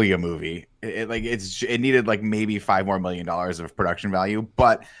barely a movie. It needed like maybe $5 more million of production value,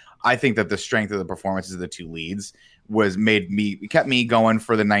 but I think that the strength of the performances of the two leads kept me going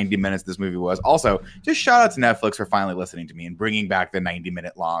for the 90 minutes this movie was. Also, just shout out to Netflix for finally listening to me and bringing back the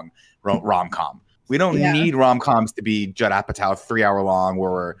 90-minute long rom-com. We don't need rom-coms to be Judd Apatow 3-hour long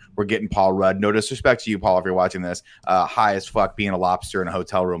where we're getting Paul Rudd. No disrespect to you, Paul, if you're watching this. High as fuck being a lobster in a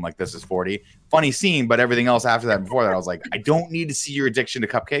hotel room like This Is 40. Funny scene, but everything else after that and before that, I was like, I don't need to see your addiction to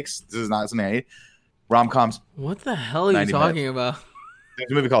cupcakes. This is not something I need. Rom-coms. What the hell are you talking about?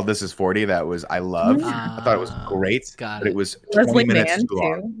 There's a movie called This Is 40 that I loved. I thought it was great, but it was 20 minutes too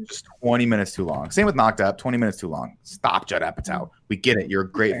long. Just 20 minutes too long. Same with Knocked Up, 20 minutes too long. Stop, Judd Apatow. We get it. You're a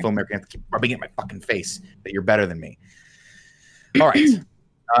great filmmaker. You have to keep rubbing it in my fucking face that you're better than me. All right.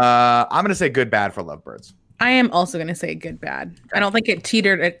 I'm going to say good bad for Lovebirds. I am also going to say good bad. I don't think it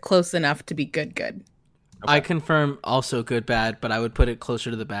teetered it close enough to be good. Okay. I confirm also good bad, but I would put it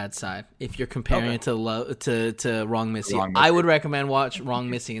closer to the bad side. If you're comparing it to Wrong Missy, I would recommend watch Wrong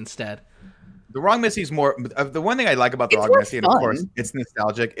Missy instead. The Wrong Missy is more the one thing I like about the Wrong Missy, and of course it's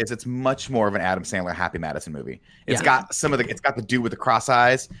nostalgic, is it's much more of an Adam Sandler Happy Madison movie. It's got it's got the dude with the cross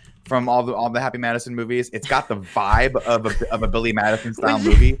eyes from all the Happy Madison movies. It's got the vibe of a Billy Madison style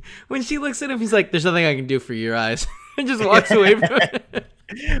movie. When she looks at him, he's like, "There's nothing I can do for your eyes," and just walks away from it.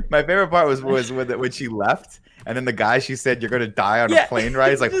 My favorite part was when she left, and then the guy she said, "You're going to die on a plane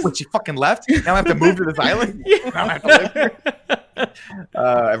ride." He's like, "What? She fucking left? Now I have to move to this island? Now I have to live here."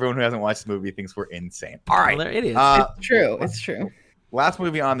 Everyone who hasn't watched the movie thinks we're insane. All right, well, there it is. It's true. It's true. Last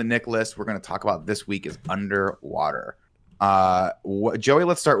movie on the Nick list we're going to talk about this week is Underwater. Joey,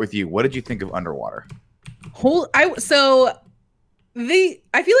 let's start with you. What did you think of Underwater? I feel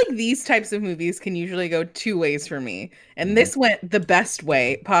like these types of movies can usually go two ways for me. And this went the best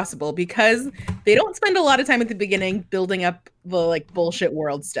way possible because they don't spend a lot of time at the beginning building up the like bullshit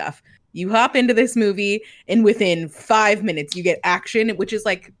world stuff. You hop into this movie and within 5 minutes you get action, which is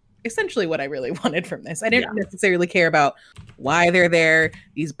like essentially what I really wanted from this. I didn't necessarily care about why they're there,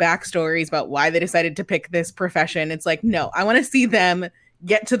 these backstories about why they decided to pick this profession. It's like, no, I want to see them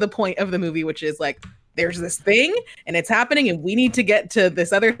get to the point of the movie, which is like, there's this thing and it's happening and we need to get to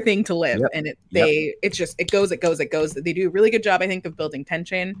this other thing to live. And it goes. They do a really good job, I think, of building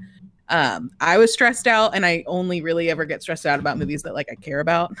tension. I was stressed out and I only really ever get stressed out about movies that like I care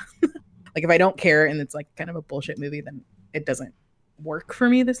about. Like if I don't care and it's like kind of a bullshit movie, then it doesn't work for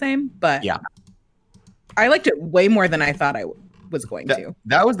me the same. But yeah, I liked it way more than I thought I was going to.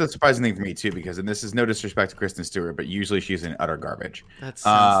 That was the surprising thing for me too, because, and this is no disrespect to Kristen Stewart, but usually she's in utter garbage. That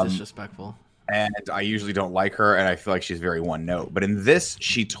sounds disrespectful. And I usually don't like her, and I feel like she's very one note. But in this,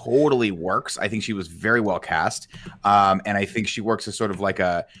 she totally works. I think she was very well cast, and I think she works as sort of like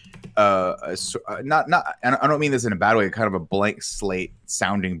not. And I don't mean this in a bad way. Kind of a blank slate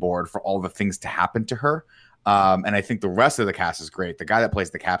sounding board for all the things to happen to her. And I think the rest of the cast is great. The guy that plays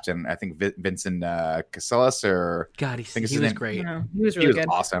the captain, I think Vincent Casellas, or God, he was great. Yeah, he was really good.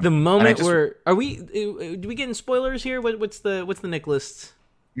 Awesome. The moment where do we get in spoilers here? What's the Nick list?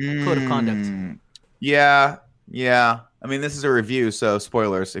 Code of conduct. Yeah. I mean, this is a review, so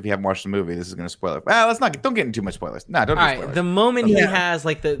spoilers. If you haven't watched the movie, this is going to spoil it. Well, don't get into too much spoilers. No, don't. All right. Spoilers. The moment he has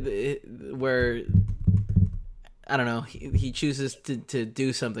like the where I don't know, he chooses to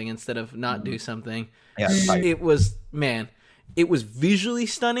do something instead of not do something. Yeah, it was visually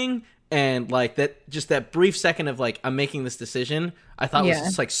stunning, and like that brief second of like I'm making this decision, I thought was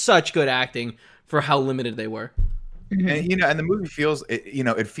just like such good acting for how limited they were. And and the movie feels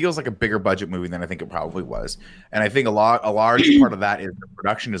it feels like a bigger budget movie than I think it probably was. And I think a large part of that is the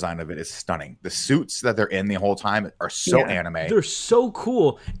production design of it is stunning. The suits that they're in the whole time are so anime. They're so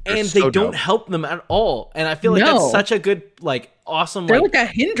cool, and they don't help them at all. And I feel like that's such a good like awesome. They're like a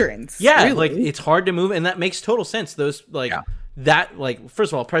hindrance. Yeah, really. like it's hard to move, and that makes total sense. Those that like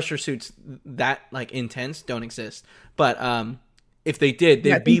first of all, pressure suits that like intense don't exist, but if they did,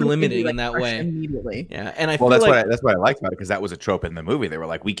 they'd be limiting in that way. Immediately. Yeah, and that's what I liked about it, because that was a trope in the movie. They were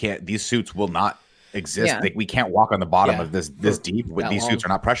like, these suits will not exist. Yeah. Like, we can't walk on the bottom of this deep. These suits are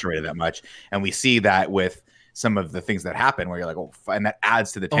not pressure rated that much, and we see that with some of the things that happen, where you're like, oh, and that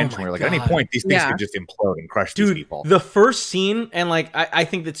adds to the tension. Where like at any point, these things could just implode and crush these people. The first scene, and like I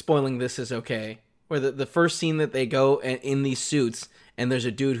think that spoiling this is okay. Where the first scene that they go in these suits, and there's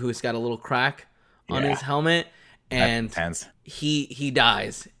a dude who's got a little crack on his helmet. And he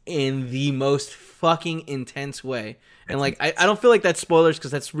dies in the most fucking intense way. And like I don't feel like that's spoilers,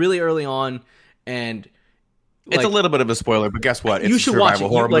 because that's really early on, and it's a little bit of a spoiler, but guess what? It's a survival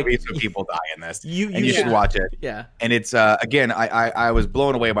horror movie, so people die in this. You should watch it. Yeah. And it's again, I was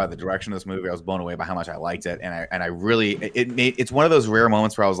blown away by the direction of this movie. I was blown away by how much I liked it, and I really it's one of those rare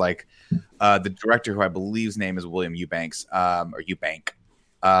moments where I was like, the director, who I believe's name is William Eubanks, or Eubank.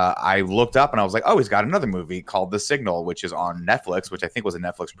 I looked up and I was like, oh, he's got another movie called The Signal, which is on Netflix, which I think was a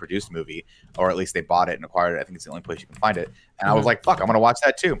Netflix produced movie, or at least they bought it and acquired it. I think it's the only place you can find it. And I was like, fuck, I'm going to watch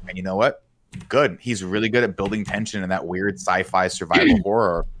that too. And you know what? Good. He's really good at building tension in that weird sci-fi survival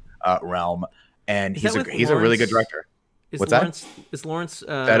horror realm. And he's a really good director. What's Lawrence, that? Is Lawrence?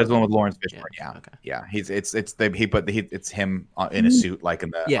 That is one with Lawrence Fishburne. Yeah. Okay. Yeah. It's him in a suit, like on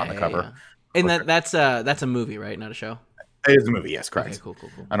the cover. And that's a movie, right? Not a show. It is a movie, yes, correct. Okay, cool.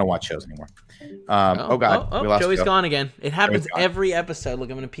 I don't watch shows anymore. Oh God, we lost Joey's gone again. It happens every episode.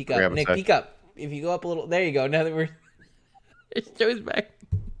 Look, I'm gonna peek up. Nick, peek up. If you go up a little, there you go. Now that we're Joey's back.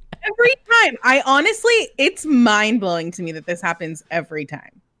 Every time, it's mind blowing to me that this happens every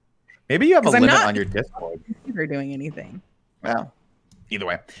time. Maybe you have a limit on your Discord. Never doing anything. Well, either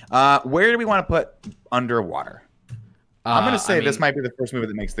way, where do we want to put Underwater? I'm going to say this might be the first movie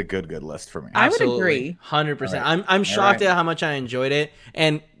that makes the good list for me. I would agree. 100%. Right. I'm shocked at how much I enjoyed it.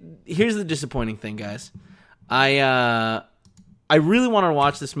 And here's the disappointing thing, guys. I really wanted to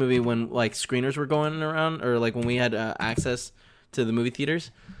watch this movie when like screeners were going around, or like when we had access to the movie theaters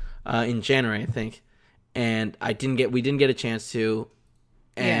in January, I think. And we didn't get a chance to.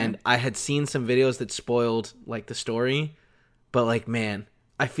 And I had seen some videos that spoiled like the story, but like, man,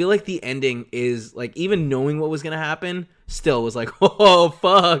 I feel like the ending is like, even knowing what was going to happen still was like, oh,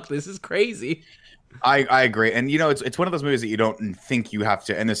 fuck, this is crazy. I agree, and it's one of those movies that you don't think you have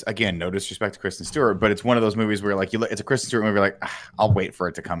to. And this again, no disrespect to Kristen Stewart, but it's one of those movies where like it's a Kristen Stewart movie, like I'll wait for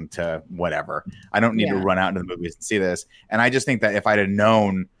it to come to whatever. I don't need to run out into the movies and see this. And I just think that if I'd have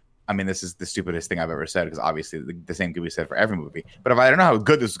known, I mean, this is the stupidest thing I've ever said because obviously the same could be said for every movie. But if I don't know how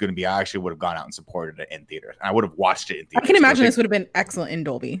good this is going to be, I actually would have gone out and supported it in theaters, and I would have watched it in theaters. I can imagine this would have been excellent in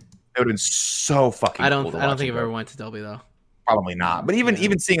Dolby. It would have been so fucking. I don't think I've ever went to Dolby though. Probably not, but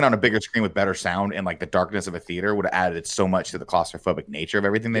even seeing it on a bigger screen with better sound and like the darkness of a theater would have added so much to the claustrophobic nature of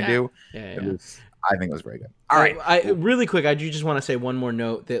everything they do. I think it was very good. All right, really quick, I do just want to say one more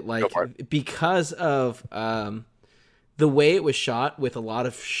note that like because of the way it was shot with a lot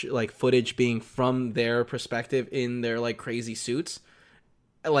of like footage being from their perspective in their like crazy suits,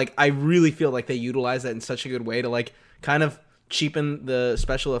 like I really feel like they utilized that in such a good way to like kind of cheapen the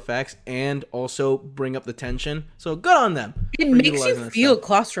special effects and also bring up the tension. So good on them. It makes you feel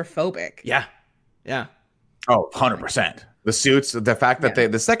claustrophobic. Yeah. Oh, 100%. The suits, the fact that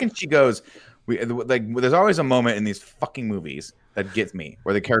the second she goes, there's always a moment in these fucking movies that gets me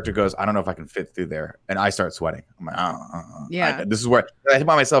where the character goes, I don't know if I can fit through there. And I start sweating. I'm like, this is where I put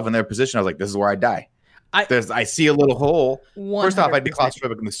myself in their position. I was like, this is where I die. I see a little hole. 100%. First off, I'd be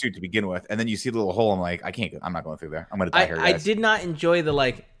claustrophobic in the suit to begin with, and then you see the little hole. I'm like, I'm not going through there. I'm going to die here. Guys. I did not enjoy the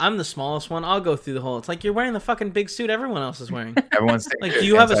like. I'm the smallest one. I'll go through the hole. It's like you're wearing the fucking big suit everyone else is wearing. Everyone's like, do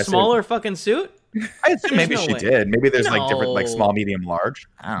you have a smaller fucking suit? I assume maybe she did. Maybe there's like different, like small, medium, large.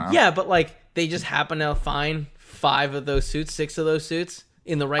 I don't know. Yeah, but like they just happen to find 5 of those suits, 6 of those suits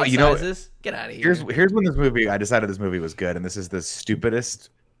in the right sizes. Get out of here. Here's when I decided this movie was good, and this is the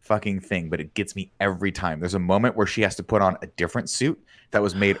stupidest fucking thing, but it gets me every time. There's a moment where she has to put on a different suit that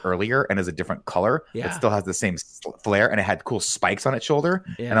was made earlier and is a different color. It still has the same flare, and it had cool spikes on its shoulder.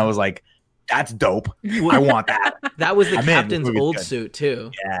 And I was like, that's dope. I want that. That was the captain's old suit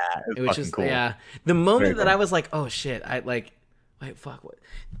too. Yeah, it was fucking cool. Yeah, the moment that I was like, oh shit, wait, fuck, what?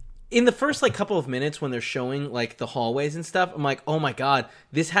 In the first like couple of minutes when they're showing like the hallways and stuff, I'm like, oh my god,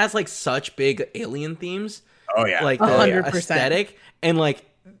 this has like such big alien themes. Oh yeah, like the 100%. Aesthetic, and like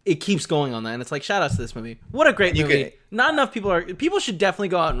it keeps going on that, and it's like, shout outs to this movie. What a great movie. Not enough people should definitely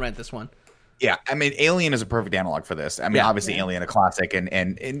go out and rent this one. Yeah, I mean, Alien is a perfect analog for this. I mean, obviously, Alien, a classic, and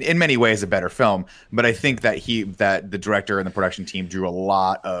in many ways a better film. But I think that the director and the production team drew a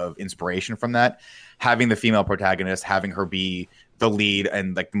lot of inspiration from that. Having the female protagonist, having her be the lead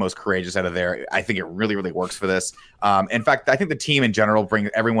and like the most courageous out of there, I think it really, really works for this. In fact, I think the team in general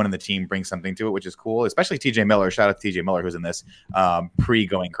everyone in the team brings something to it, which is cool. Especially TJ Miller. Shout out to TJ Miller, who's in this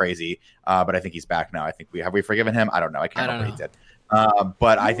going crazy. But I think he's back now. I think have we forgiven him? I don't know. I can't remember what he did.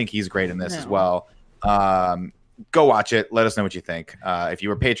 But I think he's great in this as well. Go watch it. Let us know what you think. If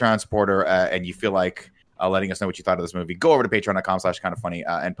you're a Patreon supporter and you feel like letting us know what you thought of this movie, go over to patreon.com/kindoffunny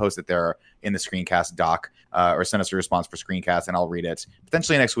and post it there in the screencast doc, or send us a response for screencast and I'll read it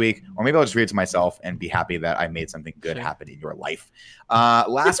potentially next week, or maybe I'll just read it to myself and be happy that I made something good happen in your life.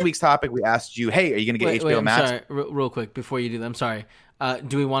 Last week's topic, we asked you, hey, are you going to get HBO Max? Sorry, real quick before you do that, I'm sorry.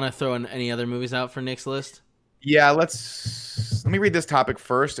 Do we want to throw in any other movies out for Nick's list? Yeah, let me read this topic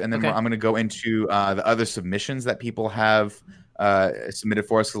first, and then I'm going to go into the other submissions that people have submitted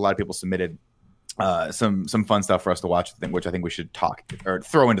for us, because a lot of people submitted some fun stuff for us to watch, which I think we should talk or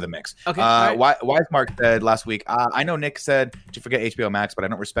throw into the mix. Okay. Wise Mark said last week, I know Nick said to forget HBO Max, but I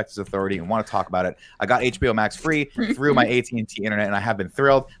don't respect his authority and want to talk about it. I got HBO Max free through my AT&T internet, and I have been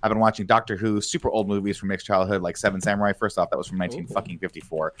thrilled. I've been watching Doctor Who, super old movies from Nick's childhood, like Seven Samurai. First off, that was from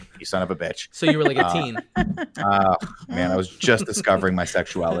 1954. You son of a bitch. So you were like a teen. Man, I was just discovering my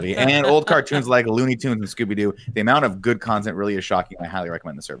sexuality. And old cartoons like Looney Tunes and Scooby-Doo. The amount of good content really is shocking. I highly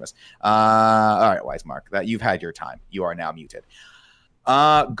recommend the service. All right, Wise Mark, that you've had your time. You are now muted.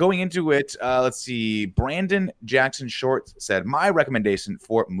 Going into it, let's see. Brandon Jackson Short said, my recommendation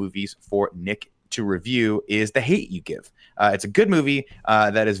for movies for Nick to review is The Hate You Give. It's a good movie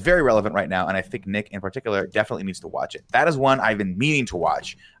that is very relevant right now, and I think Nick in particular definitely needs to watch it. That is one I've been meaning to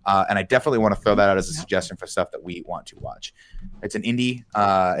watch, and I definitely want to throw that out as a suggestion for stuff that we want to watch. It's an indie.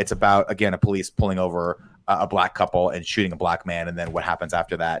 It's about, again, a police pulling over a black couple and shooting a black man, and then what happens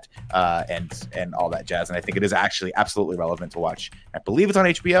after that, and all that jazz. And I think it is actually absolutely relevant to watch. I believe it's on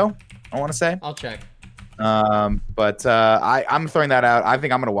HBO, I want to say. I'll check. But I'm throwing that out. I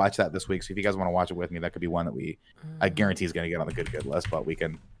think I'm going to watch that this week. So if you guys want to watch it with me, that could be one that I guarantee is going to get on the good list. But we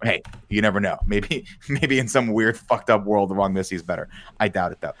can, hey, you never know. Maybe in some weird fucked up world, the wrong Missy is better. I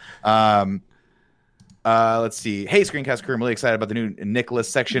doubt it though. Let's see. Hey, Screencast crew, I'm really excited about the new Nicholas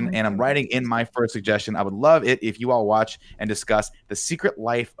section, and I'm writing in my first suggestion. I would love it if you all watch and discuss The Secret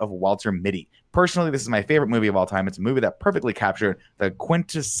Life of Walter Mitty. Personally, this is my favorite movie of all time. It's a movie that perfectly captured the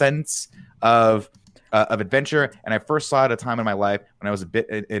quintessence of of adventure, and I first saw it at a time in my life when I was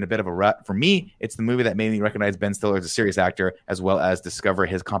in a bit of a rut. For me, it's the movie that made me recognize Ben Stiller as a serious actor, as well as discover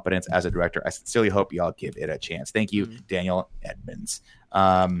his competence as a director. I sincerely hope y'all give it a chance. Thank you, Daniel Edmonds.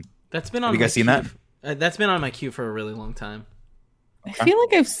 That's been on. Have you guys seen that? That's been on my queue for a really long time. I feel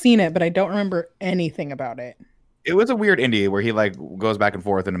like I've seen it, but I don't remember anything about it. It was a weird indie where he like goes back and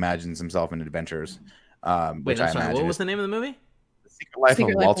forth and imagines himself in adventures. Wait, I'm sorry. What was the name of the movie? The Secret Life of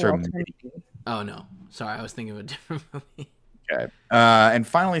Walter Mitty. Oh no, sorry, I was thinking of a different movie. Okay. And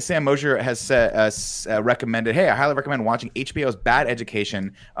finally, Sam Mosier has recommended, hey, I highly recommend watching HBO's Bad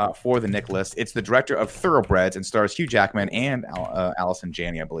Education for the Nick list. It's the director of Thoroughbreds and stars Hugh Jackman and Allison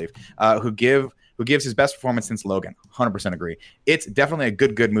Janney, I believe, who gives his best performance since Logan. 100% agree. It's definitely a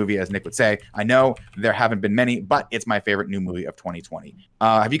good movie, as Nick would say. I know there haven't been many, but it's my favorite new movie of 2020.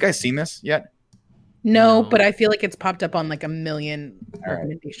 Have you guys seen this yet? No, but I feel like it's popped up on like a million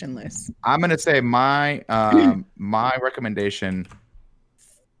recommendation lists. I'm gonna say my my recommendation.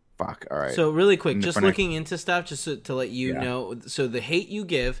 Fuck. All right. So really quick, just looking into stuff, just to let you know. So The Hate U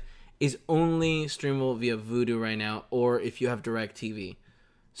Give is only streamable via Vudu right now, or if you have DirecTV.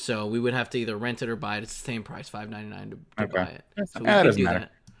 So we would have to either rent it or buy it. It's the same price, $5.99 to buy it. So we can do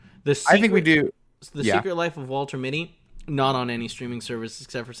that. I think we do. The Secret Life of Walter Mitty, not on any streaming service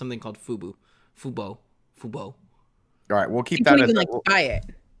except for something called Fubo. All right, we'll keep you that. You can buy it.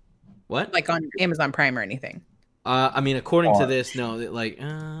 What? Like on Amazon Prime or anything? I mean, according to this, no.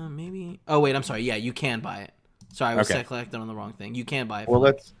 Maybe. Oh wait, I'm sorry. Yeah, you can buy it. Sorry, I was selected on the wrong thing. You can buy it. For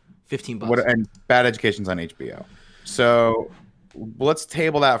let's $15. And Bad Education's on HBO. So let's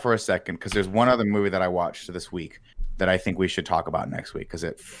table that for a second because there's one other movie that I watched this week that I think we should talk about next week because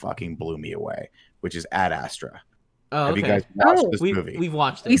it fucking blew me away, which is Ad Astra. Oh, Have you guys watched this movie? We've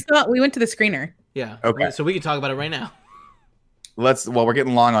watched it. We went to the screener. Yeah. Okay. So we can talk about it right now. We're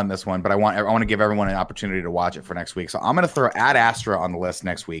getting long on this one, but I want to give everyone an opportunity to watch it for next week. So I'm going to throw Ad Astra on the list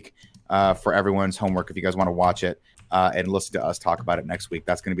next week for everyone's homework. If you guys want to watch it and listen to us talk about it next week,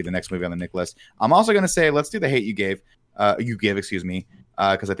 that's going to be the next movie on the Nick list. I'm also going to say, let's do The Hate U Give,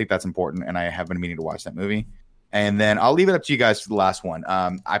 because I think that's important. And I have been meaning to watch that movie. And then I'll leave it up to you guys for the last one.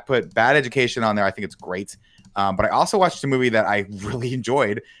 I put Bad Education on there. I think it's great. But I also watched a movie that I really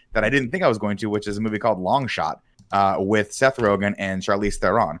enjoyed that I didn't think I was going to, which is a movie called Long Shot with Seth Rogen and Charlize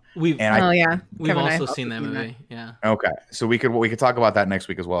Theron. We've also seen that movie. Yeah. Okay, so we could talk about that next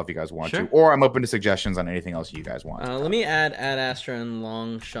week as well if you guys want to, or I'm open to suggestions on anything else you guys want. Let me add Ad Astra and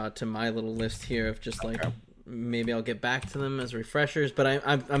Long Shot to my little list here of just maybe I'll get back to them as refreshers. But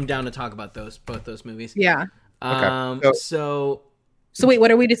I'm down to talk about both those movies. Yeah. Okay. So wait,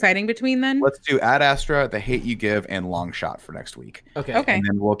 what are we deciding between then? Let's do Ad Astra, The Hate U Give, and Long Shot for next week. Okay. And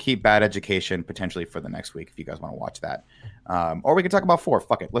then we'll keep Bad Education potentially for the next week if you guys want to watch that. Or we can talk about 4.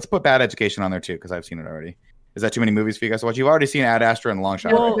 Fuck it. Let's put Bad Education on there too because I've seen it already. Is that too many movies for you guys to watch? You've already seen Ad Astra and Long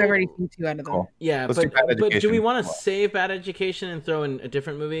Shot. Well, I've already seen 2 out of them. Cool. Yeah, but do we want to save Bad Education and throw in a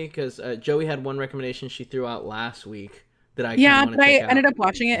different movie? Because Joey had one recommendation she threw out last week that I ended up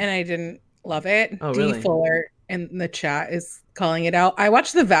watching it and I didn't love it. Oh, really? D Fuller in the chat is calling it out. I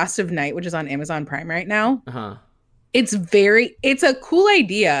watched The Vast of Night, which is on Amazon Prime right now. Uh-huh. It's a cool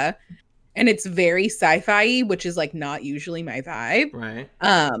idea and it's very sci-fi, which is like not usually my vibe. Right.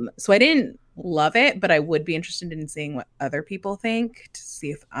 So I didn't love it, but I would be interested in seeing what other people think to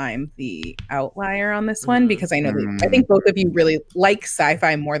see if I'm the outlier on this one because I know I think both of you really like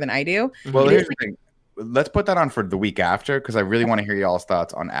sci-fi more than I do. Well, here's the thing. Let's put that on for the week after because I really want to hear y'all's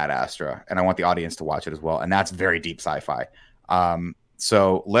thoughts on Ad Astra, and I want the audience to watch it as well. And that's very deep sci-fi.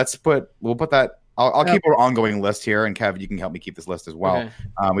 So we'll put that. I'll keep our ongoing list here, and Kev, you can help me keep this list as well. Okay.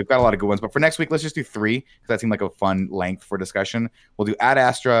 We've got a lot of good ones, but for next week, let's just do 3 because that seemed like a fun length for discussion. We'll do Ad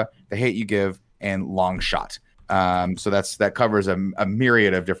Astra, The Hate U Give, and Long Shot. So that covers a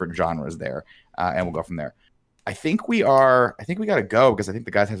myriad of different genres there, and we'll go from there. I think we got to go because I think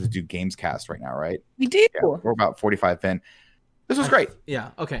the guys have to do Gamescast right now, right? We do. Yeah, we're about 45 in. This was great. Yeah.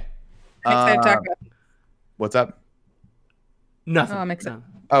 Okay. Excited to talk about. What's up? Nothing. Oh, I'm excited.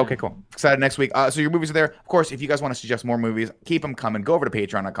 Oh, okay, cool. Excited next week. So your movies are there. Of course, if you guys want to suggest more movies, keep them coming. Go over to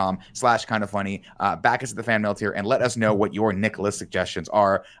patreon.com/kindafunny. Back us at the fan mail tier and let us know what your Nick list suggestions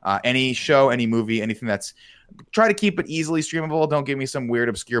are. Any show, any movie, anything that's. Try to keep it easily streamable. Don't give me some weird,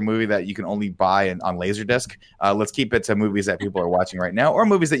 obscure movie that you can only buy on Laserdisc. Let's keep it to movies that people are watching right now, or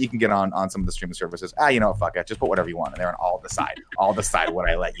movies that you can get on some of the streaming services. You know what? Fuck it. Just put whatever you want in there, and I'll decide what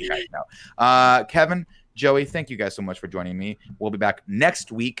I let you guys know. Kevin, Joey, thank you guys so much for joining me. We'll be back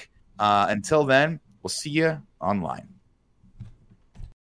next week. Until then, we'll see you online.